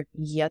think we're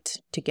yet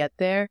to get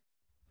there.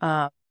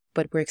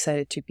 but we're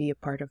excited to be a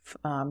part of,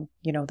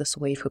 this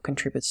wave who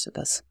contributes to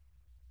this.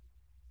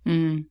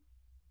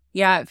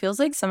 Yeah, it feels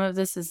like some of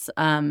this is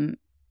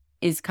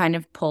kind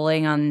of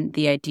pulling on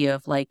the idea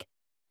of like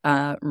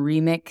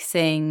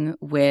remixing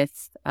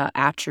with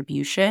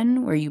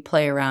attribution, where you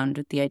play around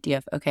with the idea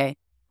of, okay,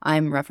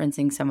 I'm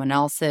referencing someone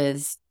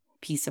else's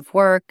piece of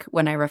work.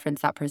 When I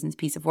reference that person's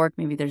piece of work,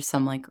 maybe there's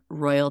some like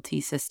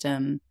royalty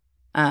system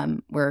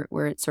where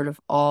it's sort of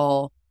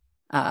all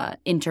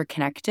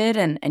interconnected,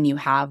 and you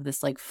have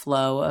this like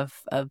flow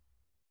of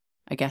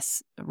I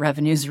guess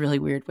revenue is a really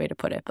weird way to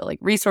put it, but like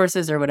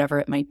resources or whatever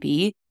it might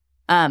be.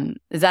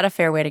 Is that a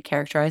fair way to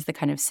characterize the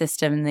kind of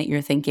system that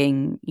you're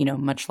thinking,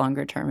 much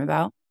longer term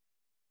about?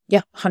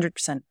 Yeah,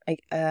 100%.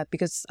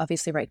 Because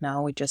obviously right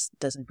now it just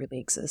doesn't really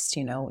exist.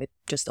 It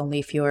just only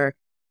if you're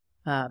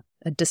a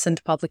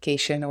decent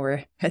publication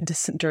or a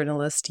decent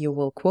journalist, you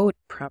will quote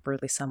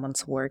properly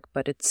someone's work.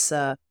 But it's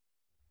a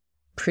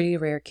pretty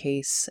rare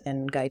case,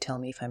 and Guy, tell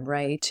me if I'm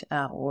right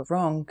or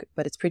wrong,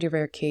 but it's pretty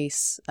rare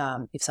case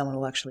if someone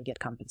will actually get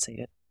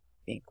compensated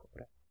being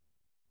quoted.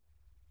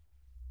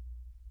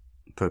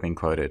 For being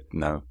quoted,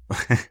 no.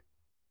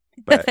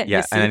 But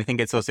yeah, and I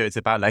think it's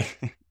about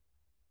like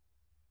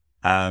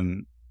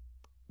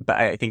but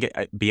I think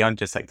beyond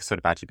just like the sort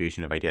of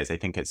attribution of ideas, I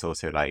think it's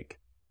also like,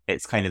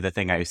 it's kind of the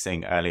thing I was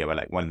saying earlier, where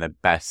like one of the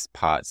best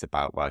parts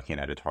about working in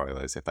editorial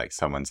is if like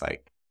someone's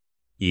like,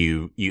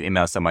 you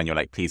email someone, you're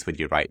like, please would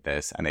you write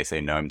this, and they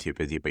say, no, I'm too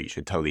busy, but you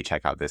should totally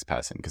check out this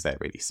person because they're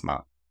really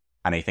smart.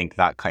 And I think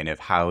that kind of,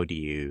 how do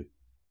you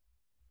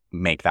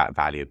make that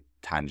value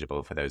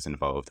tangible for those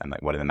involved, and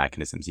like what are the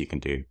mechanisms you can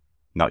do,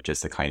 not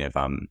just to kind of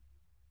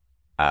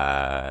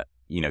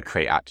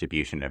create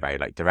attribution in a very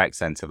like direct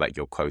sense of like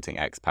you're quoting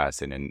X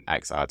person in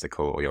X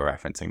article, or you're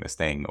referencing this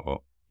thing,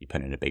 or you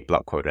put in a big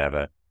block quote,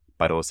 whatever,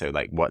 but also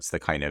like what's the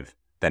kind of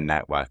the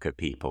network of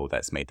people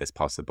that's made this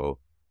possible,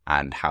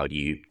 and how do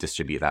you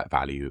distribute that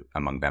value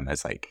among them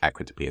as like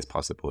equitably as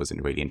possible, is a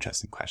really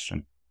interesting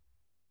question.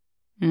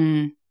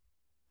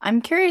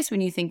 I'm curious, when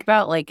you think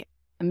about like,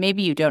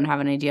 maybe you don't have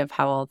an idea of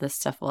how all this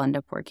stuff will end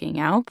up working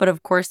out, but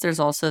of course there's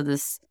also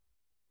this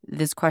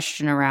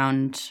question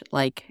around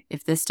like,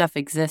 if this stuff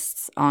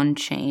exists on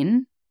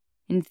chain,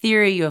 in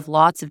theory you have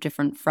lots of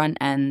different front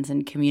ends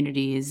and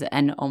communities,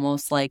 and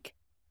almost like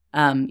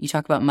you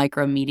talk about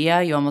micro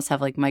media, you almost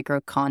have like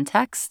micro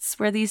contexts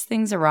where these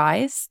things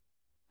arise.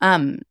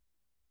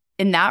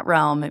 In that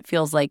realm, it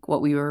feels like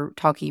what we were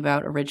talking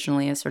about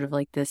originally is sort of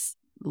like this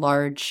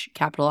large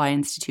capital I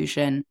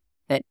institution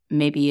that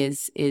maybe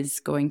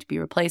is going to be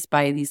replaced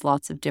by these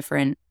lots of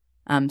different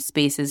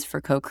spaces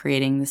for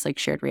co-creating this like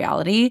shared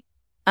reality.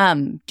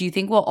 Do you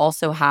think we'll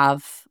also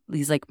have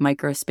these like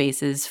micro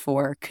spaces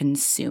for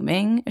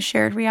consuming a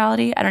shared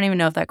reality? I don't even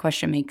know if that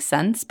question makes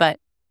sense, but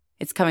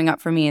it's coming up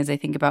for me as I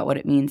think about what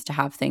it means to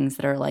have things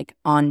that are like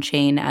on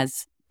chain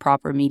as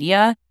proper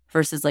media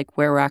versus like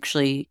where we're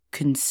actually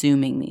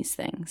consuming these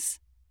things.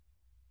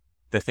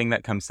 The thing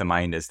that comes to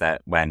mind is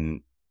that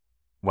when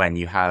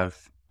you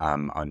have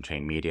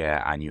on-chain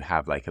media, and you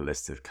have like a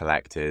list of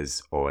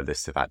collectors or a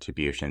list of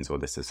attributions or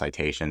list of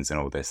citations and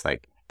all this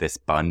like this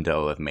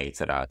bundle of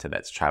metadata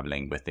that's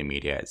traveling with the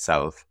media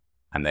itself,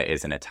 and that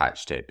isn't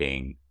attached to it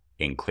being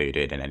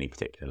included in any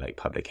particular like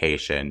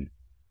publication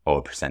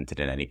or presented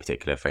in any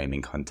particular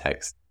framing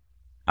context,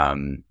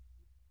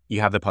 you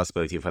have the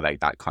possibility for like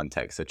that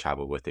context to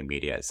travel with the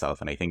media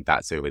itself. And I think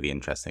that's a really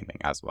interesting thing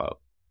as well,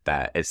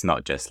 that it's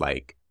not just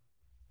like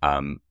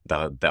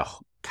the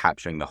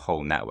capturing the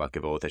whole network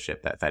of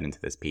authorship that fed into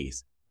this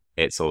piece.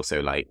 It's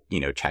also like,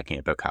 checking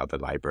a book out of the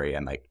library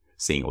and like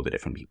seeing all the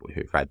different people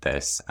who've read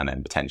this, and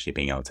then potentially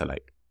being able to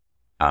like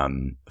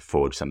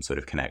forge some sort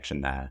of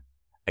connection there.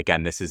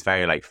 Again, this is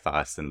very like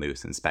fast and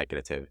loose and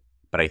speculative,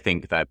 but I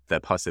think that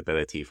the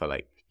possibility for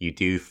like, you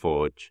do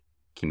forge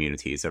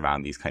communities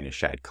around these kind of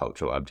shared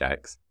cultural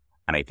objects,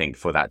 and I think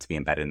for that to be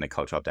embedded in the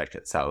cultural object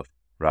itself,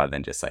 rather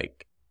than just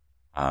like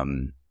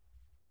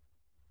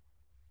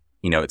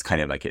it's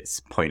kind of like its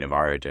point of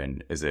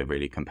origin, is a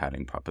really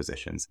compelling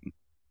proposition.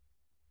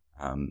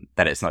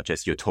 That it's not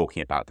just you're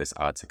talking about this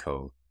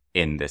article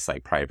in this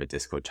like private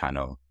Discord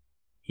channel.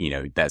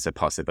 There's a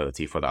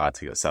possibility for the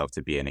article itself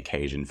to be an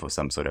occasion for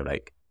some sort of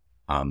like,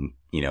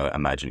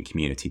 emergent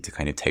community to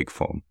kind of take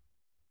form.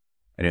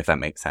 I don't know if that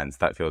makes sense.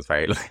 That feels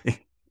very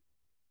like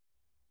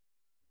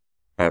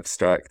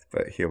abstract,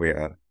 but here we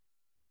are.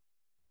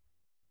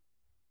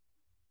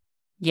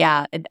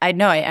 Yeah, I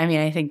know. I mean,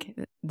 I think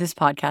this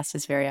podcast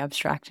is very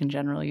abstract in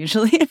general,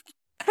 usually.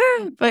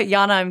 But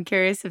Yana, I'm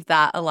curious if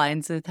that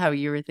aligns with how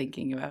you were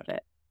thinking about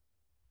it.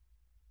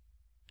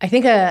 I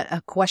think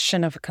a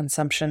question of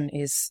consumption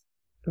is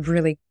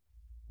really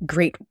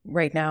great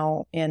right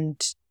now.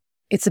 And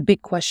it's a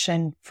big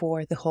question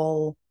for the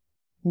whole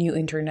new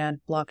internet,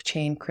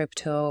 blockchain,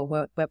 crypto,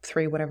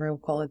 Web3, whatever we'll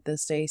call it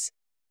these days,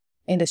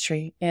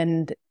 industry.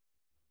 And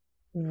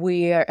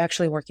we are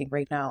actually working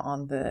right now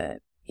on the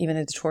even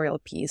editorial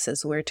piece,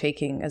 as we're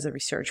taking as a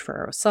research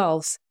for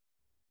ourselves,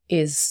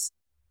 is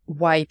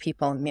why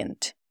people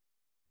mint.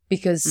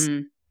 Because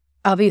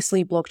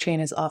obviously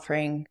blockchain is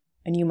offering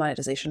a new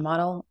monetization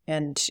model,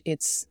 and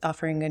it's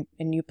offering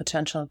a new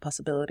potential and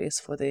possibilities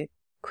for the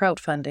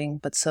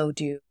crowdfunding, but so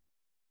do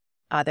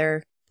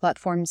other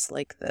platforms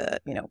like the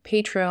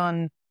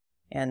Patreon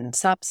and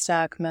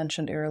Substack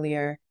mentioned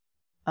earlier,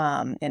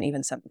 and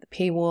even some of the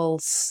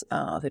paywalls,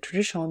 the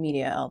traditional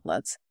media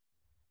outlets.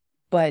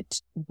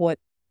 But what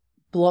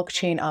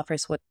blockchain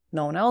offers, what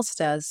no one else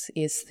does,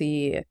 is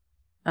the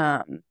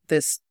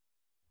this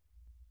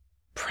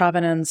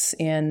provenance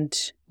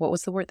and what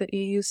was the word that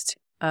you used?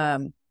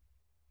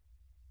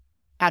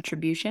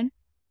 Attribution.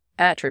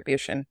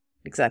 Attribution,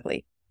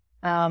 exactly.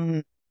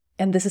 And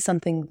this is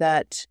something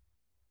that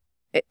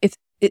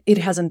it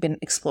hasn't been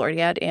explored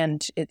yet,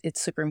 and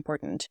it's super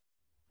important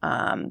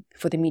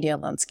for the media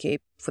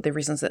landscape for the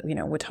reasons that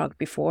we talked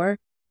before.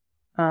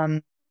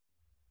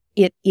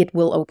 It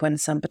will open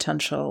some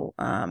potential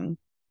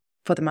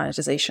for the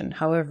monetization.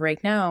 However,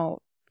 right now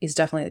is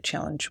definitely the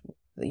challenge.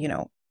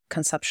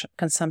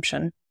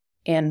 Consumption,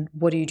 and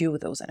what do you do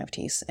with those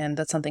NFTs? And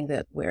that's something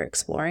that we're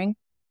exploring.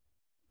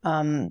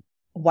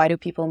 Why do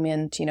people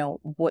mint?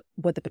 What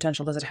the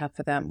potential does it have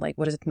for them? Like,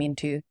 what does it mean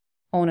to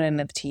own an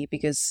NFT?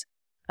 Because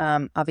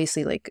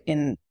obviously, like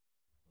in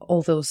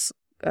all those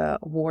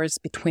wars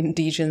between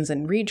regions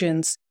and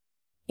regions,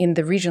 in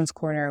the regions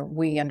corner,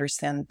 we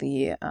understand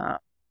the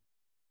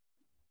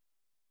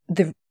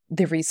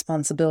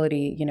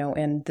responsibility,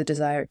 and the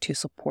desire to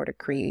support a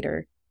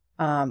creator.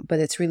 But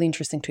it's really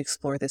interesting to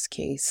explore this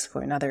case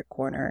for another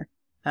corner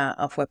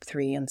of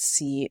Web3 and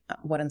see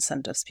what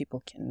incentives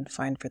people can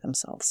find for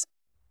themselves.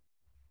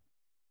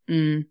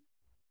 I'm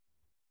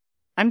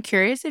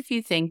curious if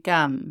you think,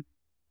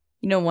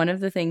 one of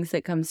the things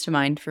that comes to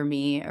mind for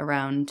me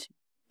around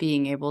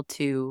being able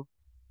to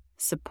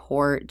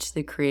support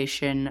the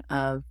creation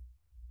of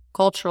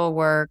cultural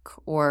work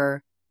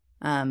or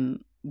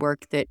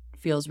work that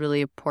feels really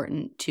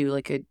important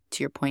to to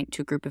your point,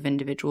 to a group of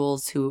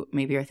individuals who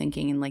maybe are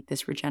thinking in like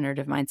this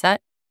regenerative mindset.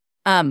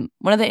 One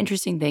of the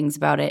interesting things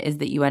about it is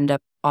that you end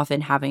up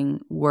often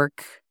having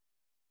work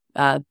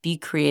be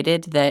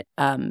created that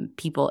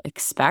people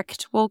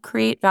expect will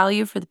create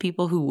value for the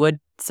people who would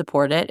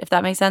support it, if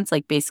that makes sense.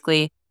 Like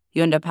basically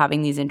you end up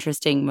having these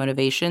interesting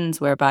motivations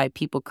whereby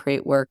people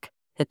create work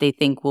that they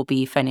think will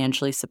be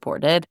financially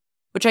supported,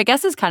 which I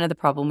guess is kind of the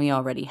problem we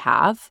already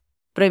have.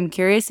 But I'm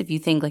curious if you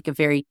think like a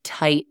very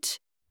tight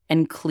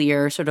and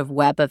clear sort of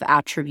web of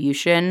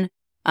attribution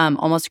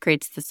almost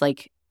creates this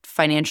like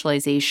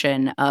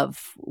financialization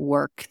of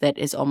work that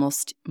is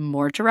almost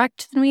more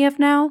direct than we have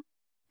now.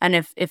 And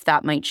if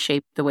that might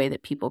shape the way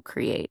that people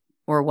create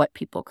or what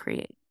people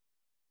create.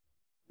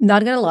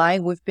 Not gonna lie,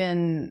 we've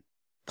been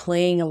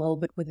playing a little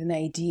bit with an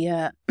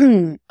idea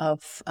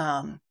of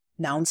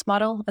nouns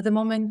model at the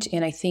moment.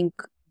 And I think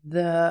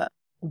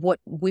what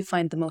we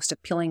find the most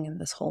appealing in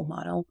this whole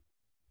model,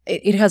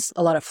 it has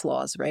a lot of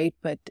flaws, right?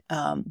 But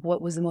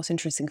what was the most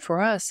interesting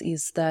for us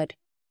is that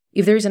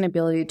if there's an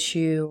ability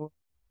to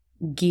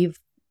give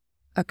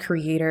a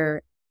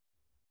creator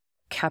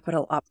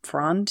capital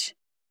upfront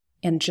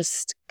and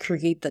just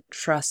create the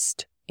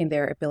trust in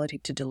their ability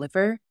to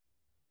deliver,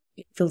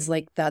 it feels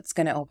like that's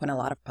going to open a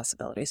lot of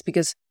possibilities.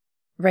 Because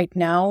right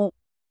now,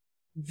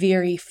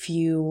 very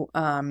few,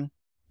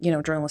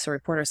 journalists or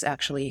reporters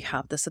actually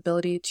have this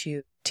ability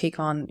to take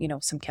on,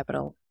 some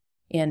capital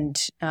and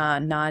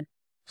not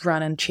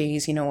run and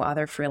chase,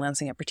 other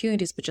freelancing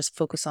opportunities, but just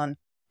focus on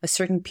a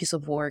certain piece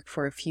of work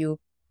for a few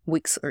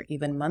weeks or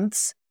even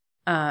months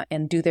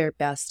and do their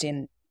best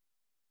in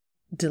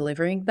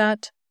delivering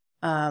that.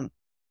 I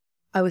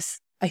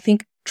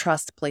think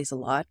trust plays a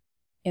lot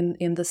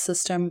in the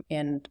system,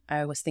 and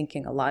I was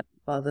thinking a lot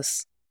about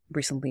this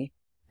recently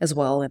as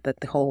well, and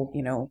that the whole,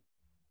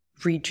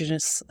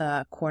 regions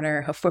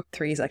corner of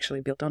Web3 is actually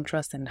built on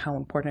trust, and how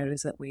important it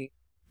is that we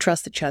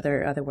trust each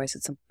other. Otherwise,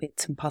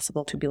 it's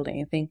impossible to build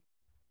anything.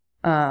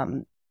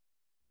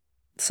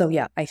 So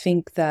yeah, I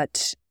think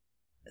that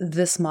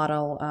this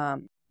model,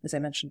 as I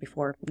mentioned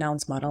before,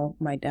 nouns model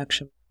might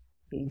actually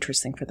be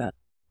interesting for that.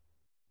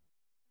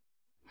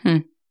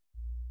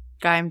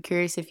 Guy, I'm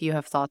curious if you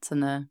have thoughts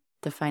on the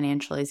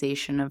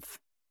financialization of,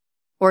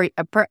 or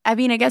I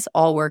mean, I guess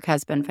all work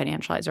has been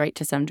financialized, right?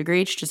 To some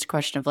degree, it's just a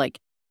question of like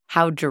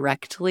how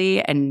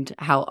directly and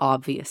how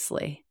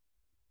obviously.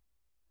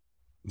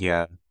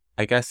 Yeah,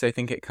 I guess I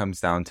think it comes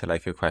down to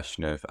like a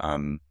question of,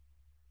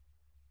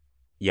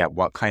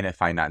 what kind of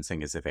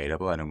financing is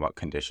available and in what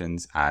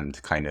conditions,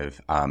 and kind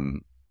of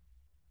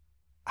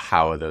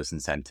how are those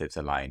incentives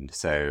aligned?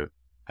 So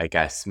I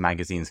guess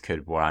magazines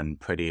could run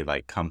pretty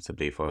like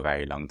comfortably for a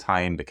very long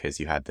time because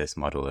you had this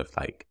model of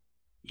like,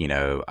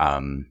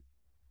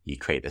 you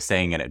create this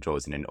thing and it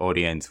draws in an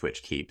audience,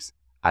 which keeps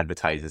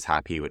advertisers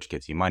happy, which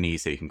gives you money,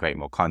 so you can create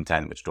more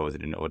content, which draws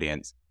in an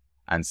audience.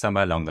 And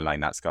somewhere along the line,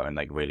 that's gotten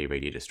like really,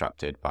 really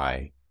disrupted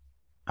by,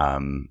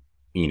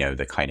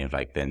 the kind of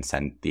like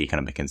the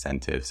economic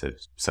incentives of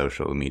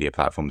social media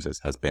platforms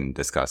has been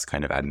discussed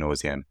kind of ad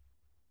nauseum.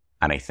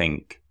 And I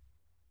think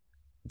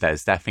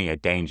there's definitely a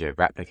danger of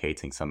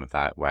replicating some of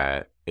that,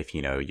 where if,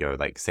 you're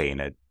like, say in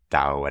a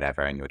DAO or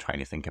whatever, and you're trying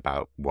to think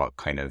about what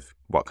kind of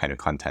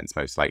content's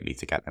most likely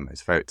to get the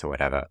most votes or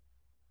whatever,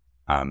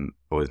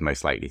 or is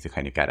most likely to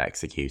kind of get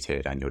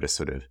executed, and you're just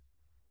sort of,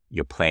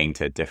 you're playing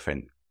to a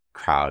different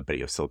crowd, but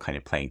you're still kind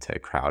of playing to a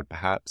crowd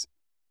perhaps.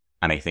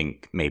 And I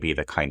think maybe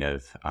the kind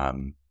of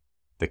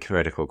the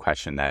critical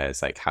question there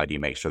is like, how do you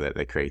make sure that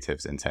the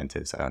creatives'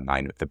 incentives are in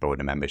line with the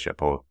broader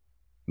membership? Or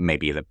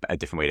maybe a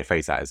different way to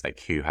phrase that is like,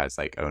 who has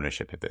like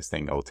ownership of this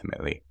thing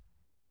ultimately?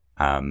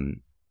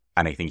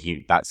 And I think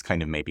that's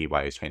kind of maybe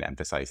why I was trying to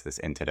emphasize this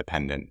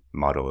interdependent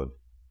model of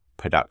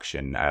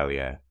production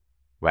earlier,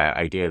 where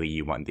ideally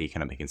you want the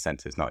economic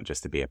incentives not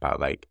just to be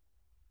about like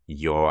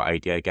your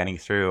idea getting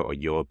through or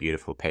your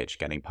beautiful pitch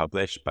getting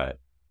published, but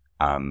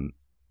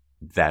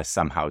they're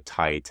somehow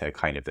tied to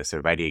kind of this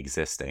already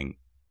existing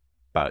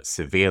but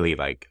severely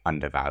like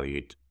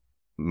undervalued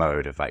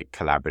mode of like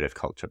collaborative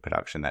culture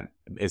production that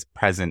is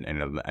present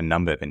in a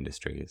number of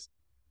industries,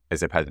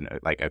 is present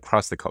like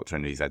across the culture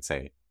industries, I'd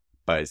say,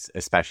 but it's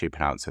especially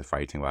pronounced with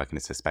writing work, and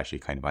it's especially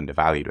kind of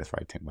undervalued with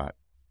writing work.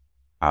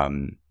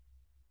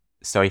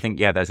 So I think,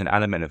 yeah, there's an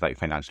element of like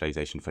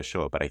financialization for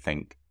sure, but I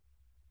think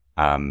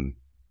that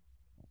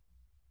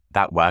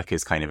work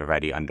is kind of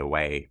already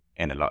underway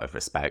in a lot of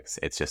respects.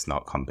 It's just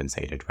not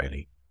compensated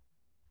really.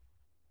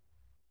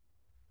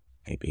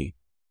 Maybe.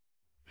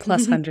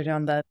 Plus 100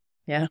 on that.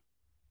 Yeah.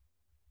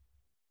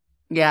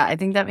 Yeah, I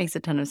think that makes a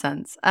ton of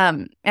sense.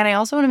 And I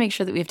also want to make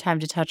sure that we have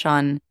time to touch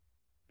on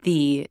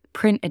the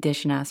print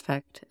edition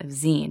aspect of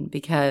zine,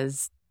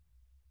 because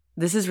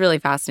this is really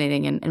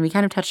fascinating, and we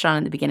kind of touched on it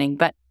in the beginning.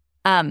 But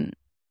I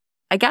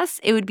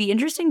guess it would be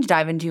interesting to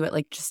dive into it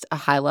like just a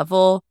high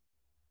level.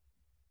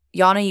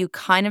 Yana, you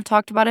kind of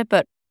talked about it,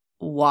 but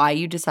why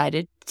you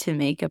decided to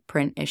make a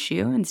print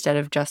issue instead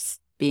of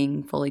just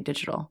being fully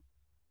digital?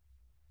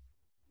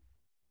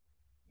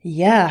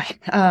 Yeah.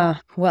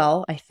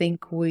 Well, I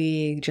think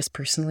we just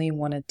personally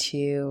wanted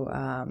to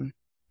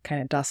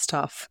kind of dust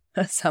off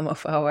some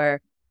of our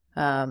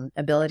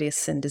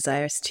abilities and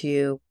desires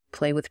to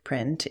play with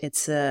print.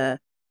 It's a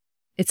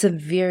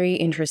very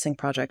interesting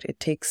project.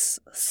 It takes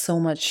so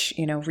much,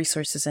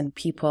 resources and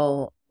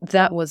people.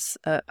 That was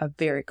a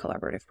very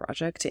collaborative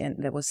project,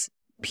 and that was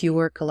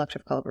pure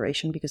collective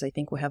collaboration, because I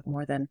think we have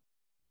more than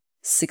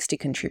 60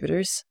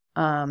 contributors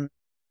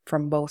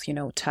from both,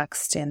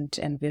 text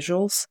and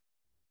visuals.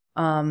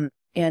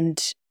 And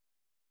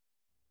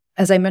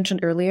as I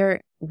mentioned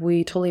earlier,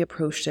 we totally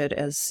approached it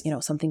as,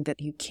 something that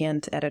you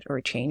can't edit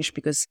or change,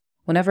 because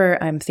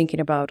whenever I'm thinking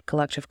about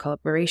collective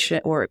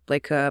collaboration or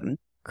like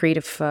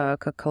creative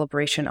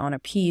collaboration on a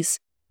piece,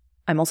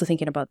 I'm also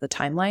thinking about the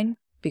timeline,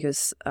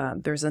 because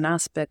there's an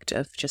aspect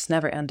of just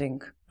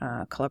never-ending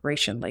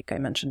collaboration, like I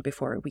mentioned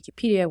before,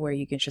 Wikipedia, where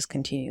you can just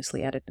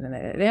continuously edit and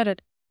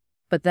edit.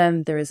 But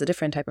then there is a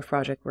different type of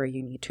project where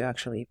you need to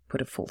actually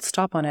put a full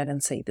stop on it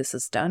and say, this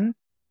is done.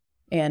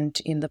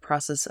 And in the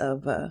process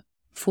of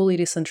fully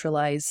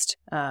decentralized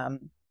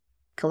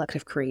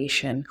collective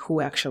creation,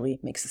 who actually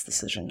makes this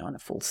decision on a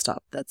full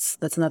stop?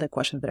 That's another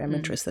question that I'm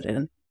interested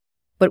in.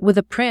 But with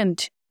the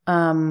print,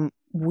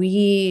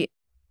 we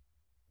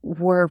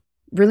were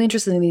really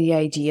interested in the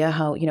idea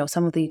how,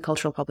 some of the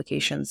cultural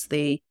publications,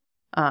 they,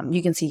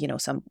 you can see,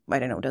 some, I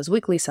don't know, does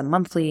weekly, some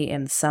monthly,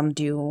 and some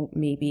do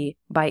maybe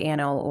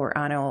biannual or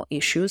annual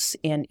issues,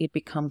 and it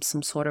becomes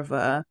some sort of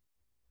a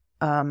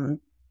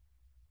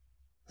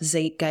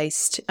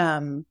zeitgeist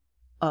of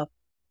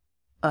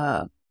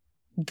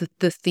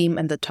the theme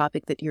and the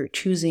topic that you're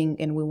choosing,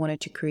 and we wanted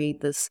to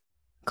create this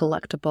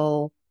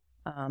collectible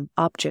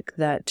object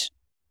that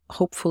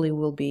hopefully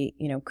will be,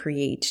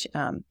 create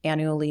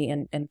annually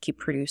and keep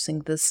producing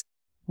this.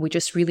 We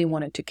just really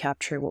wanted to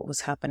capture what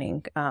was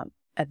happening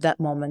at that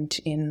moment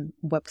in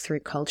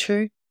Web3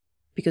 culture,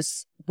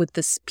 because with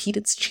the speed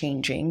it's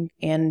changing,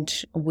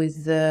 and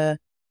with the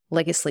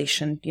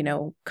legislation,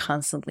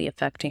 constantly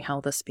affecting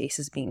how the space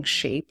is being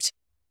shaped,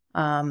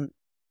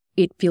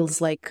 it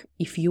feels like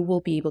if you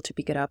will be able to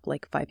pick it up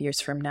like 5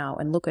 years from now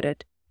and look at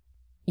it,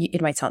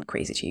 it might sound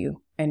crazy to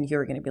you, and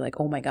you're going to be like,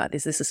 oh my God,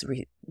 this is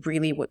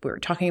really what we were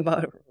talking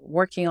about,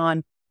 working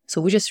on.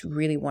 So we just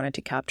really wanted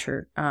to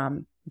capture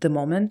the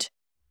moment,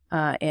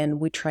 and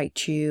we tried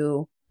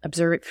to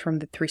observe it from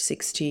the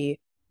 360.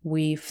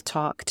 We've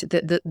talked,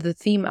 the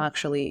theme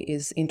actually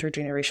is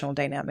intergenerational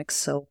dynamics.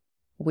 So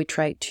we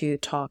tried to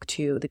talk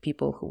to the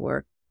people who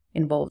were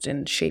involved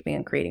in shaping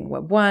and creating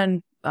Web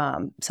 1,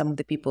 some of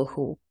the people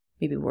who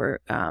maybe were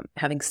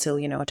having still,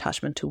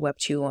 attachment to Web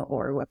 2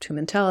 or Web 2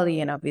 mentality,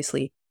 and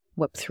obviously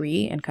Web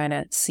 3, and kind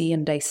of see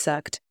and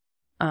dissect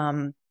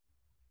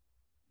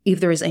if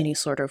there is any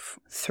sort of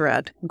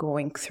thread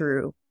going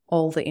through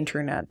all the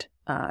internet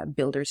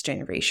builders'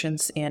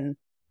 generations, and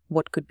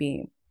what could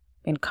be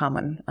in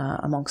common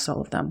amongst all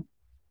of them.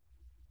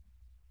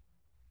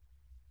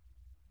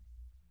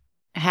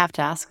 I have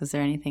to ask, was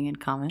there anything in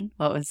common?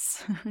 What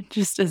was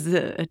just as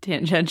a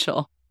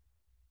tangential?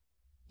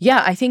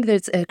 Yeah, I think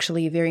that's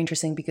actually very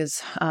interesting,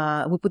 because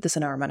we put this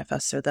in our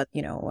manifesto that,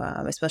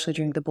 especially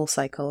during the bull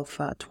cycle of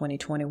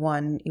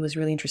 2021, it was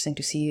really interesting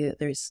to see that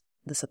there's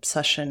this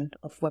obsession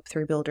of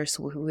Web3 builders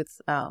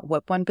with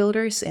Web1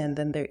 builders, and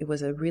then it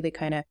was a really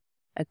kind of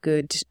a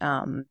good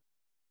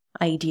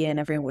idea, and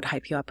everyone would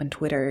hype you up on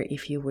Twitter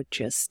if you would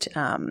just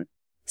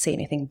say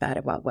anything bad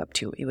about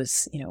Web2. It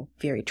was,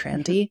 very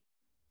trendy.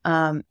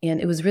 And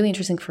it was really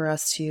interesting for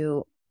us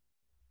to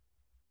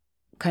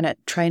kind of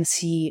try and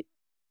see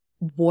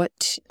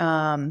what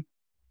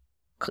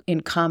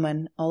in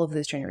common all of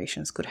these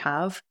generations could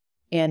have.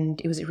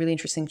 And it was really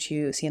interesting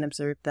to see and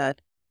observe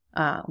that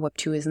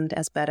Web2 isn't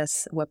as bad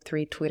as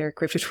Web3, Twitter,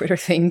 crypto Twitter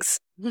things.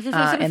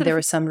 And there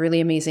were some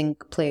really amazing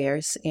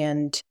players,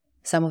 and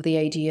some of the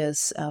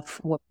ideas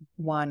of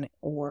Web1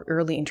 or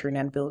early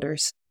internet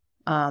builders,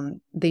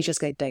 they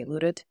just get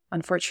diluted,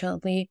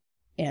 unfortunately.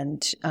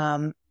 And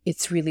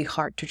it's really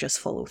hard to just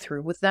follow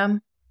through with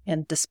them.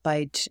 And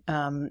despite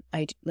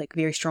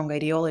very strong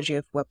ideology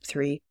of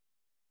Web3,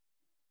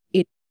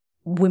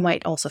 we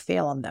might also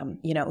fail on them,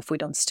 if we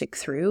don't stick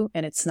through.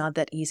 And it's not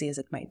that easy as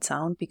it might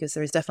sound, because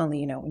there's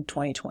definitely, in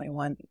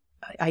 2021,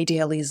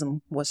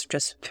 idealism was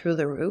just through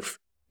the roof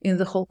in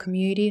the whole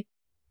community.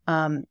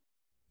 And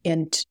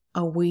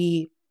are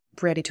we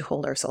ready to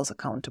hold ourselves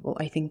accountable?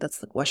 I think that's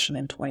the question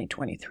in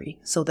 2023.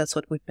 So that's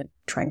what we've been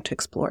trying to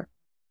explore.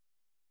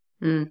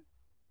 Mm.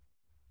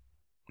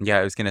 Yeah,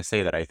 I was going to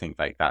say that I think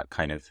like that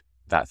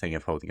thing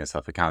of holding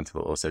yourself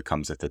accountable also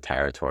comes with the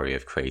territory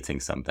of creating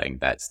something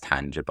that's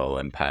tangible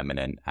and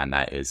permanent. And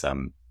that is,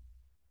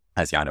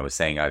 as Yana was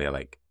saying earlier,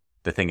 like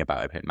the thing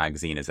about Open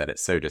Magazine is that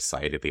it's so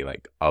decidedly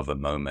like of a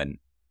moment,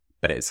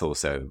 but it's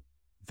also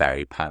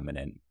very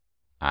permanent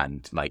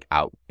and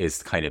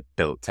is kind of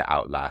built to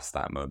outlast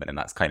that moment. And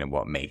that's kind of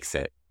what makes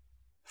it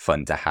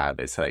fun to have,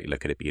 is to like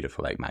look at a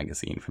beautiful like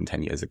magazine from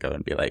 10 years ago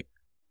and be like,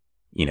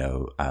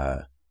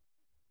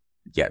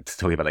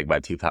 talking about like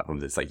Web2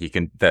 platforms, it's like you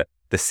can,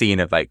 the scene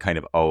of like kind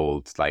of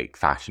old like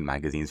fashion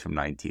magazines from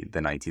the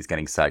 90s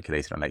getting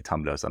circulated on like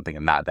Tumblr or something,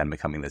 and that then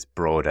becoming this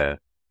broader,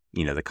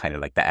 the kind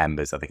of like the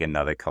embers of like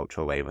another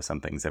cultural wave or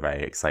something, is a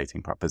very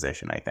exciting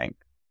proposition, I think.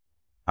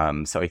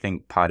 So I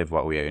think part of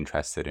what we are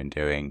interested in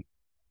doing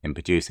in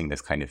producing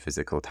this kind of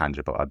physical,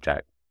 tangible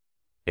object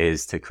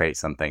is to create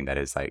something that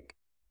is like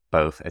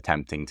both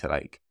attempting to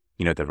like,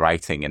 the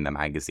writing in the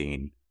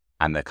magazine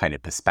and the kind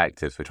of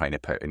perspectives we're trying to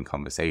put in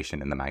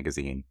conversation in the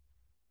magazine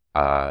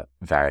are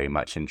very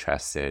much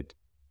interested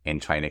in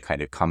trying to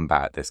kind of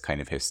combat this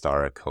kind of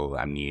historical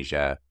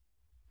amnesia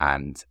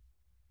and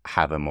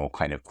have a more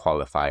kind of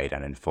qualified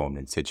and informed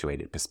and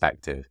situated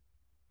perspective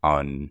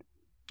on,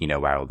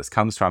 where all this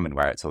comes from and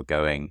where it's all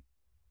going.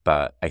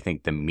 But I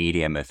think the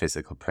medium of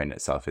physical print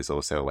itself is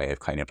also a way of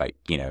kind of like,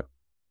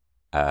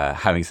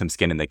 having some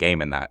skin in the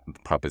game in that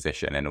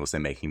proposition, and also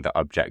making the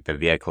object, the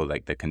vehicle,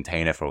 like the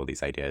container for all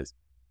these ideas,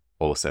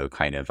 also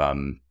kind of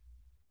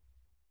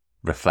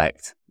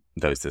reflect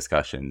those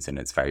discussions in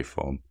its very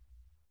form.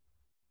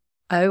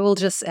 I will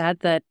just add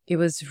that it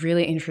was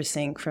really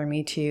interesting for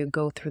me to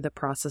go through the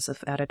process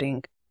of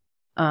editing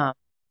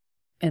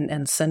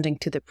and sending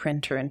to the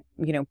printer and,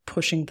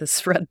 pushing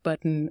this red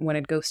button when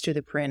it goes to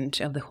the print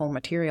of the whole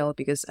material,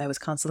 because I was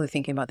constantly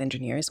thinking about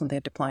engineers when they're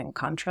deploying a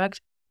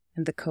contract,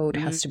 and the code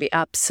has to be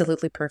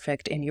absolutely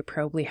perfect, and you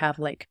probably have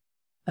like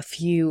a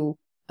few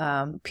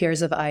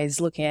pairs of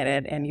eyes looking at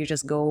it, and you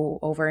just go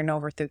over and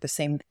over through the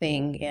same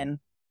thing. And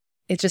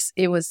it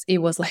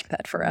was like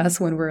that for us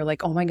when we were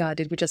like, oh my God,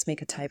 did we just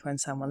make a typo in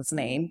someone's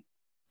name?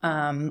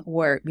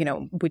 Or,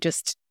 we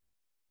just,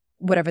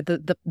 whatever,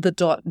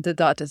 the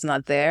dot is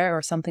not there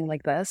or something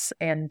like this.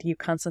 And you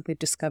constantly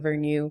discover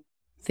new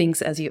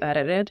things as you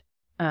edit it.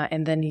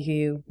 And then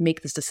you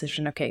make this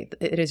decision, okay,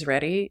 it is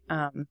ready.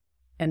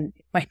 And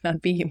it might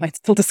not be, you might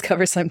still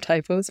discover some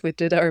typos. We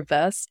did our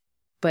best.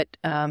 But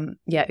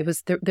it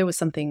was there was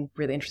something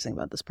really interesting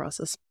about this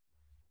process.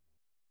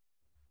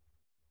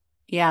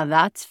 Yeah,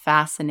 that's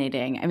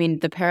fascinating. I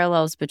mean, the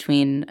parallels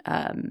between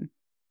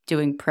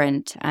doing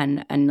print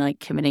and like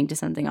committing to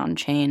something on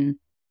chain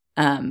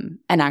and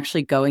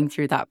actually going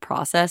through that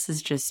process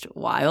is just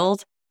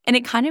wild. And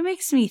it kind of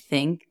makes me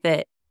think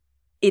that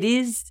it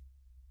is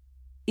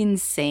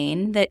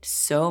insane that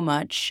so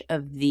much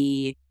of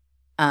the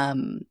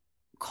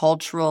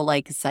cultural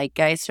like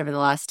zeitgeist over the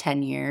last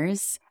 10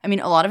 years, I mean,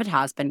 a lot of it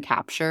has been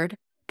captured,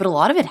 but a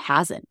lot of it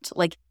hasn't.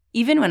 Like,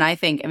 even when I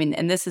think, I mean,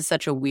 and this is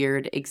such a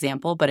weird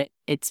example, but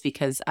it's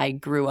because I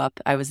grew up,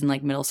 I was in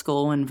like middle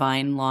school when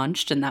Vine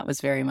launched, and that was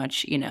very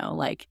much,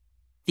 like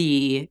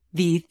the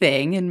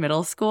thing in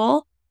middle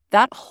school.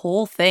 That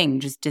whole thing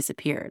just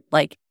disappeared.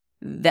 Like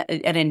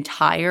an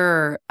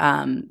entire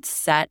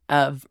set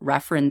of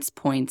reference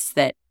points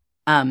that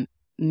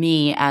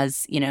me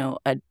as,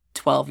 a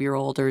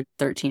 12-year-old or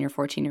 13 or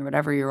 14 or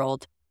whatever year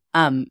old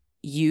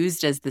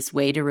used as this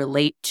way to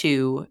relate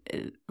to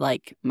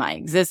like my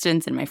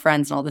existence and my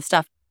friends and all this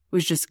stuff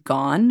was just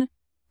gone,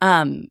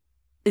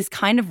 is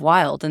kind of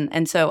wild.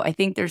 And so I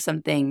think there's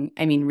something,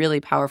 I mean, really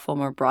powerful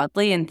more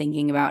broadly in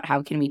thinking about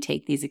how can we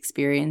take these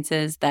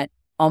experiences that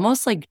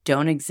almost like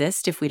don't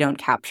exist if we don't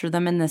capture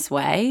them in this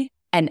way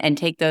and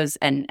take those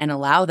and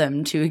allow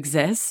them to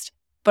exist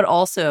But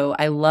also,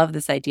 I love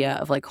this idea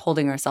of like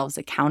holding ourselves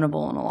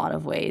accountable in a lot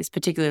of ways,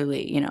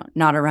 particularly,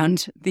 not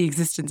around the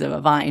existence of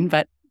a vine,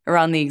 but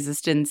around the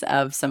existence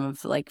of some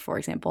of, like, for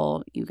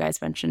example, you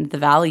guys mentioned the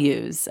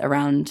values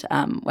around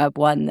Web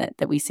 1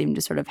 that we seem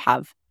to sort of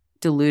have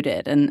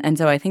diluted. And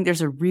so I think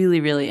there's a really,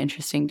 really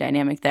interesting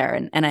dynamic there.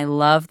 And I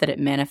love that it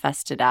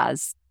manifested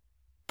as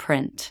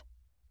print.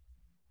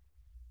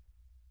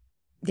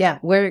 Yeah,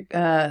 we're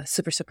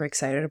super, super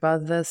excited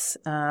about this.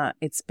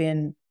 It's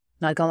been,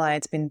 not gonna lie,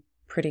 it's been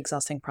pretty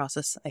exhausting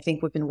process. I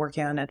think we've been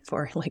working on it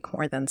for like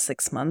more than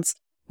 6 months,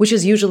 which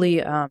is usually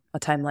a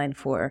timeline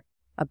for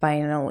a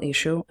biennial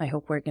issue. I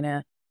hope we're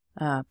gonna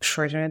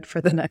shorten it for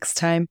the next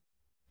time.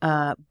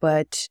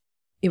 But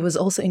it was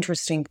also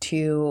interesting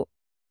to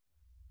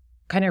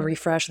kind of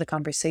refresh the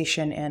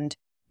conversation and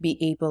be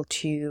able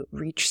to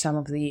reach some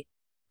of the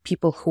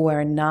people who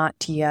are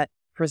not yet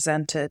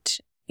presented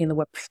in the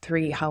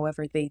Web3,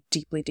 however, they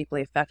deeply,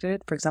 deeply affected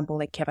it. For example,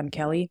 like Kevin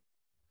Kelly,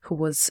 who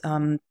was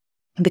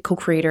the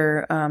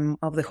co-creator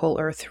of the Whole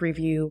Earth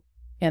Review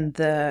and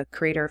the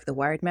creator of the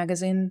Wired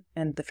magazine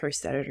and the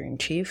first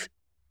editor-in-chief.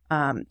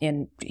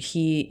 And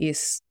he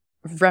is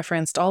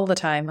referenced all the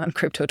time on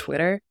crypto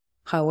Twitter.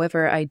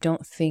 However, I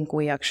don't think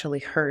we actually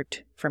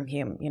heard from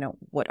him,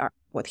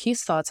 what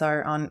his thoughts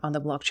are on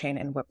the blockchain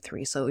and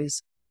Web3. So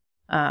it's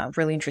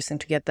really interesting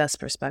to get this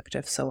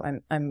perspective. So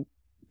I'm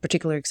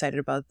particularly excited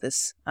about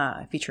this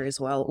feature as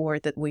well, or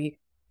that we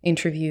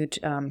interviewed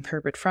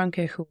Herbert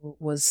Franke, who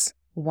was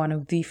one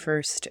of the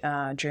first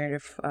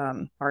generative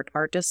art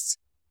artists,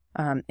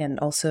 and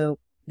also,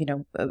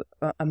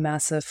 a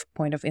massive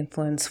point of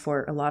influence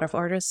for a lot of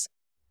artists.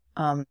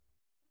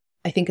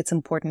 I think it's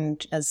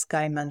important, as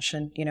Guy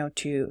mentioned,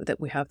 that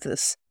we have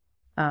this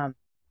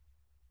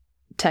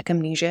tech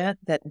amnesia,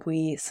 that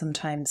we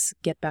sometimes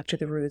get back to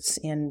the roots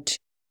and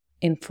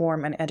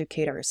inform and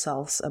educate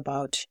ourselves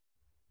about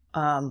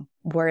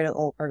where it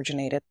all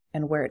originated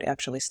and where it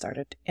actually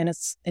started. And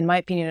it's, in my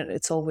opinion,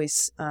 it's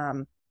always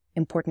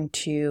important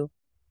to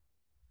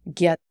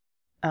get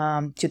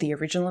to the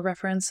original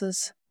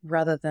references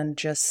rather than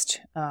just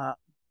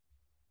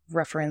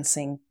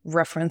referencing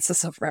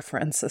references of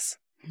references.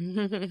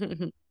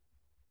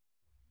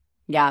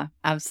 Yeah,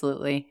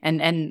 absolutely.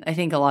 And I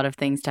think a lot of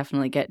things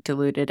definitely get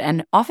diluted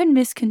and often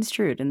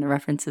misconstrued in the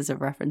references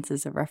of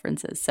references of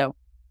references. So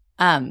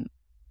I'm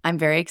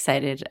very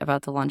excited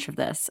about the launch of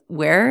this.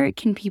 Where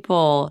can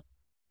people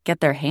get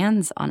their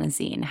hands on a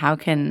zine? How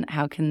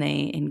can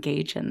they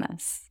engage in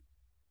this?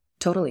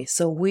 Totally.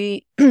 So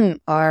we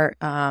are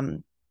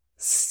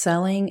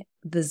selling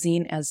the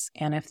zine as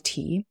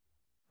NFT.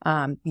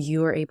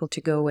 You are able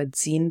to go at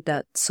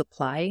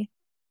zine.supply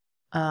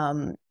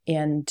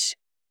and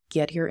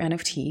get your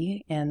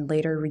NFT and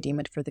later redeem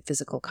it for the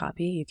physical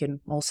copy. You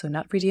can also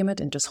not redeem it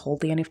and just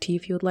hold the NFT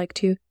if you would like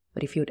to.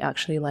 But if you would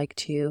actually like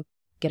to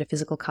get a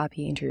physical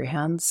copy into your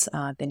hands,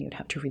 then you'd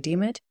have to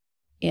redeem it.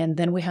 And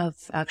then we have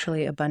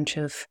actually a bunch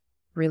of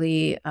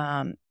really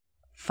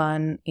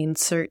fun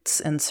inserts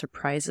and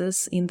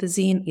surprises in the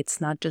zine. It's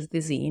not just the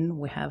zine.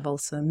 We have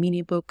also a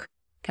mini book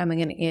coming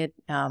in it,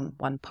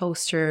 one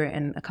poster,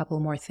 and a couple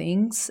more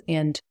things.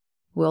 And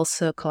we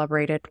also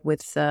collaborated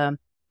with a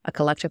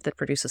collective that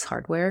produces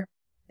hardware.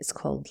 It's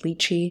called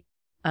Lychee.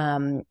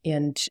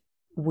 And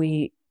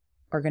we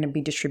are going to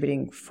be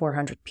distributing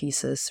 400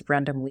 pieces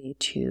randomly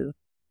to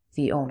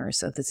the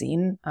owners of the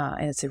zine.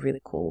 And it's a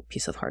really cool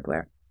piece of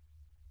hardware.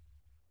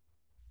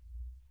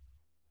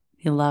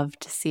 You love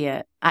to see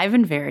it. I've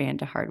been very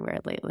into hardware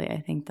lately.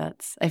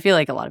 I feel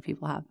like a lot of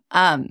people have.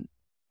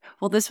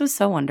 Well, this was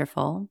so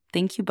wonderful.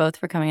 Thank you both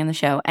for coming on the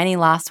show. Any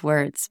last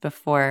words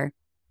before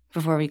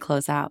we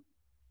close out?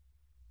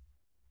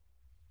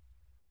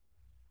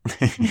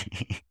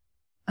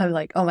 I'm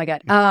like, oh my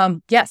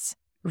God. Yes,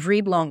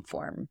 read long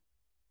form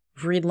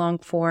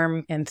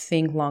and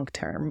think long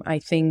term. I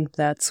think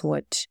that's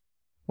what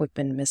we've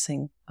been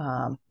missing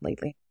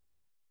lately.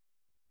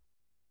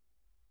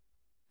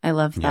 I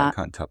love that. Yeah, I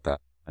can't top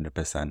that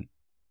 100%.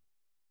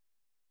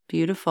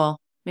 Beautiful.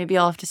 Maybe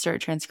I'll have to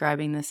start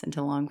transcribing this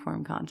into long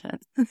form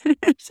content.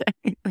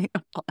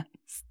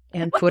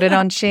 And put it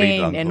on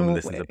chain. And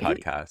listen to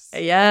podcasts.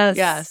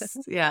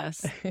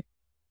 Yes.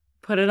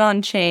 Put it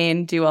on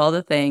chain, do all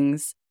the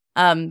things.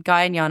 Guy and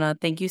Yana,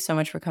 thank you so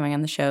much for coming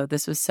on the show.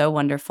 This was so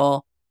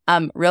wonderful.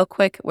 Real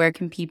quick, where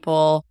can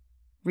people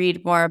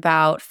read more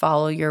about,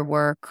 follow your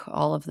work,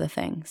 all of the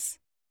things?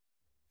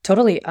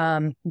 Totally.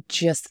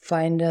 Just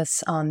find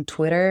us on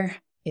Twitter.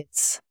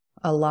 It's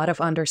a lot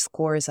of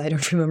underscores. I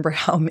don't remember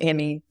how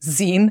many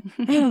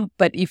zine,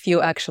 but if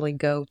you actually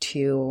go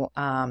to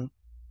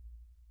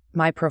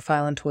my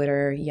profile on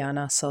Twitter,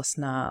 Yana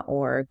Sosna,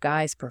 or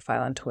Guy's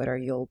profile on Twitter,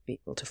 you'll be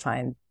able to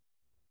find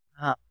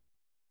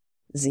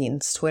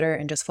zine's Twitter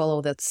and just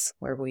follow. That's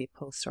where we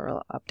post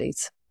our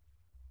updates.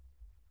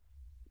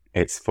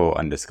 It's 4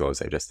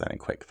 underscores. I've just done a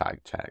quick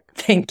fact check.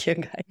 Thank you,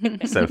 Guy.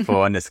 So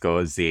 4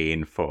 underscores,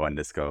 zine, 4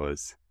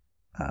 underscores.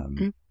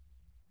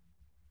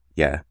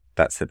 Yeah,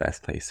 that's the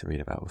best place to read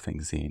about all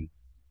things zine.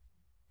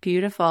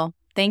 Beautiful.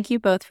 Thank you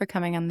both for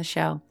coming on the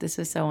show. This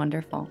was so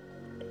wonderful.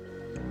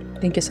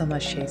 Thank you so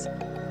much, Chase.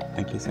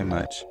 Thank you so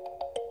much.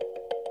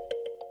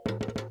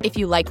 If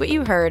you like what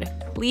you heard,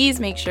 please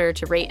make sure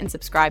to rate and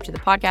subscribe to the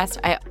podcast.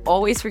 I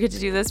always forget to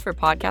do this for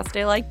podcasts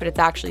I like, but it's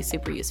actually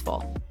super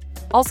useful.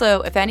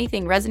 Also, if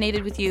anything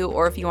resonated with you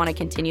or if you want to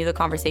continue the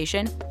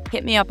conversation,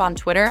 hit me up on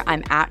Twitter.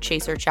 I'm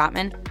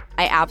 @ChaserChapman.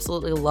 I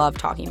absolutely love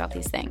talking about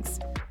these things.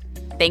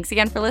 Thanks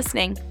again for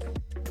listening.